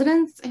the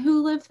residents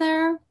who live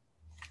there,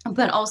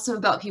 but also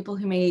about people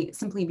who may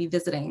simply be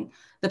visiting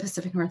the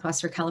Pacific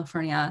Northwest or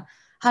California.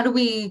 How do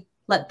we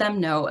let them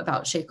know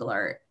about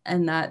ShakeAlert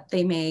and that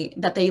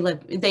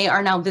they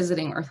are now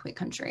visiting earthquake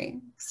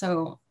country?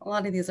 So a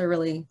lot of these are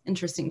really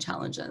interesting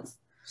challenges.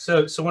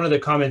 So one of the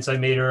comments I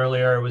made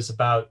earlier was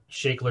about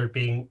ShakeAlert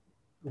being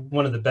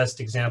one of the best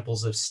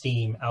examples of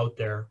STEAM out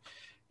there.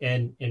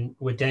 And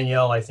what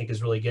Danielle, I think,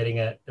 is really getting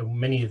at,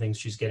 many of the things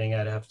she's getting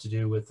at have to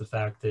do with the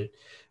fact that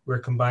we're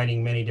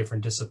combining many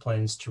different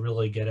disciplines to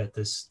really get at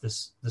this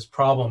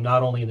problem,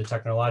 not only in the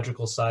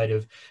technological side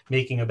of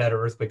making a better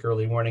earthquake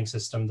early warning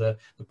system, the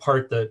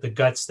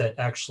guts that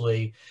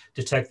actually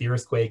detect the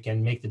earthquake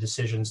and make the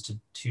decisions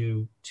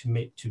to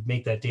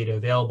make that data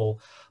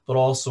available, but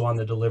also on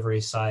the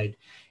delivery side.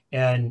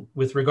 And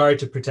with regard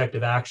to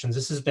protective actions,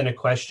 this has been a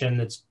question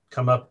that's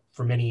come up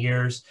for many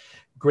years.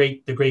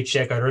 The great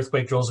ShakeAlert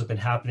earthquake drills have been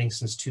happening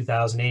since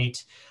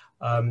 2008.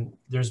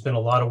 There's been a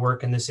lot of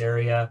work in this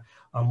area.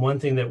 One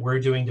thing that we're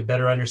doing to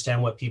better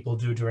understand what people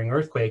do during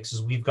earthquakes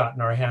is we've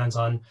gotten our hands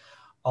on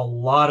a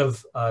lot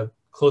of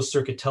closed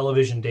circuit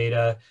television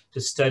data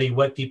to study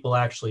what people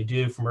actually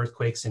do from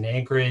earthquakes in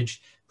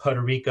Anchorage,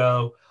 Puerto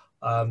Rico,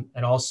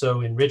 and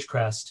also in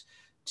Ridgecrest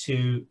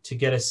to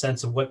get a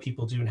sense of what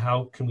people do and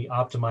how can we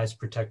optimize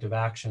protective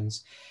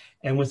actions.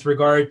 And with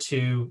regard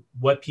to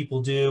what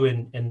people do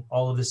and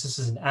all of this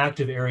is an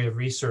active area of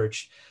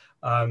research.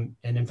 And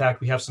in fact,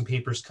 we have some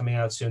papers coming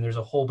out soon. There's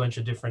a whole bunch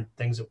of different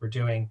things that we're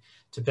doing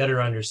to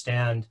better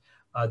understand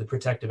the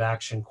protective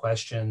action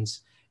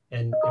questions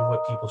and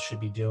what people should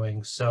be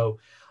doing. So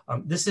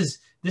this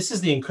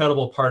is the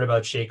incredible part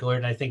about ShakeAlert.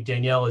 And I think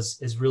Danielle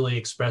has really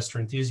expressed her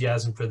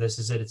enthusiasm for this,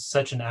 is that it's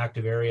such an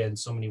active area in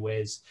so many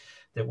ways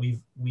that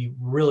we're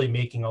really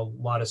making a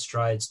lot of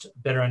strides to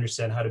better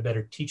understand how to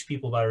better teach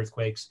people about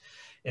earthquakes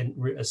and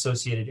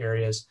associated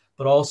areas,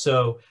 but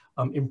also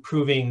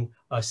improving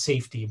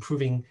safety,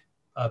 improving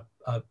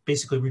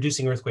basically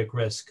reducing earthquake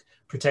risk,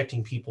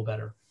 protecting people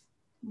better.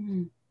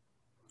 Mm-hmm.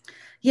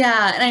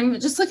 Yeah, and I'm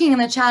just looking in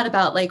the chat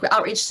about like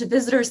outreach to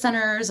visitor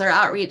centers or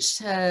outreach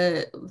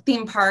to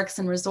theme parks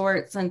and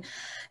resorts. And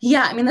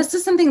yeah, I mean, this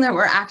is something that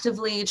we're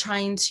actively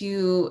trying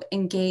to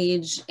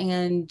engage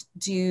and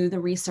do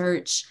the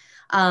research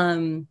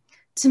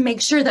to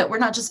make sure that we're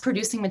not just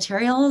producing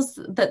materials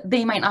that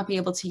they might not be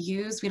able to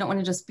use. We don't want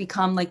to just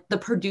become like the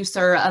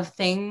producer of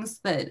things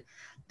that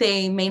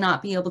they may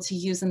not be able to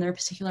use in their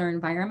particular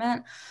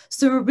environment.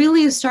 So we're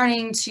really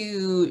starting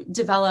to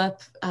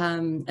develop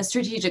a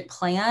strategic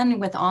plan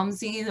with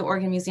OMSI, the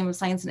Oregon Museum of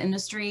Science and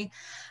Industry,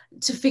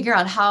 to figure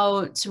out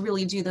how to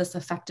really do this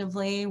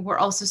effectively. We're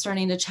also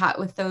starting to chat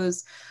with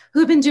those who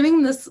have been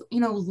doing this,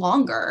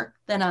 longer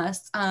than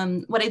us.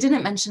 What I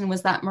didn't mention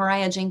was that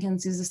Mariah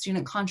Jenkins, who's a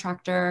student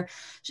contractor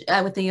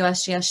with the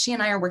USGS, she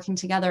and I are working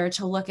together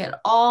to look at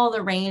all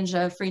the range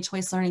of free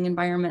choice learning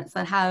environments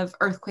that have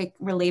earthquake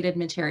related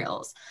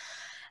materials.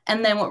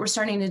 And then what we're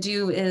starting to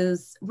do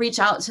is reach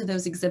out to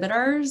those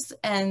exhibitors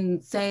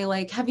and say,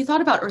 like, have you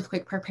thought about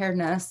earthquake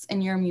preparedness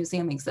in your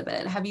museum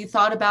exhibit? Have you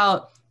thought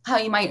about how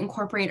you might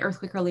incorporate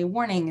earthquake early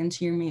warning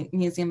into your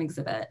museum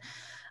exhibit?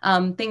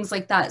 Things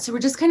like that. So we're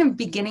just kind of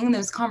beginning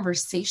those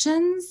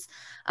conversations.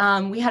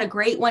 We had a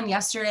great one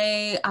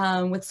yesterday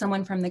with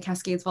someone from the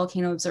Cascades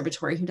Volcano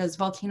Observatory who does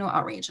volcano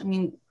outreach. I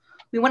mean,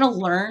 we want to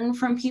learn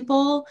from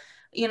people,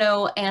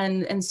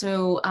 and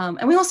so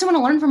we also want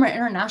to learn from our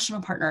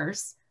international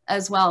partners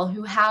as well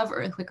who have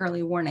earthquake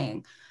early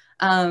warning.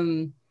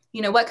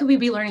 What could we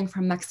be learning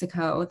from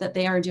Mexico that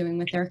they are doing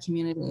with their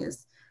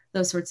communities?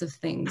 Those sorts of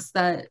things,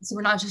 so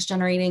we're not just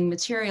generating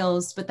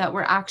materials, but that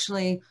we're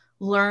actually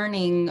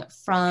learning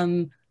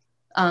from,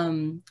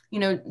 we're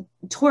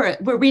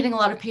reading a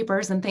lot of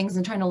papers and things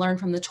and trying to learn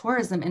from the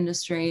tourism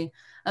industry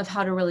of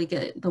how to really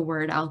get the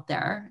word out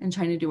there and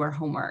trying to do our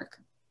homework.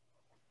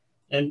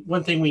 And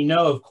one thing we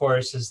know, of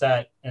course, is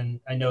that,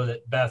 and I know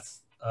that Beth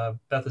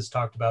has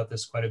talked about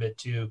this quite a bit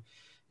too,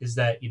 is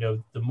that,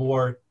 the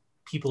more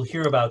people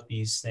hear about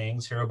these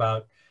things, hear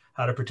about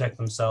how to protect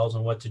themselves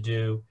and what to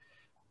do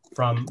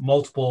from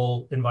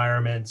multiple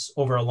environments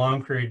over a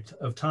long period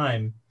of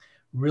time,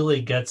 really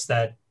gets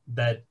that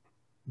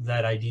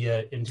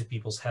idea into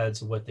people's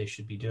heads of what they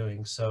should be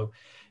doing. So,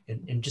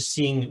 and just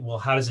seeing, well,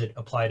 how does it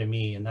apply to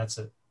me? And that's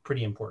a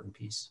pretty important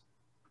piece.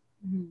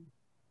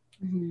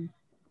 Mm-hmm. Mm-hmm.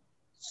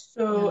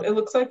 So it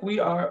looks like we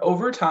are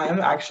over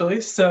time,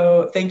 actually.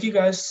 So thank you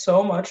guys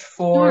so much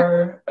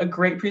for a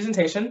great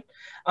presentation.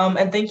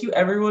 And thank you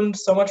everyone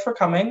so much for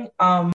coming.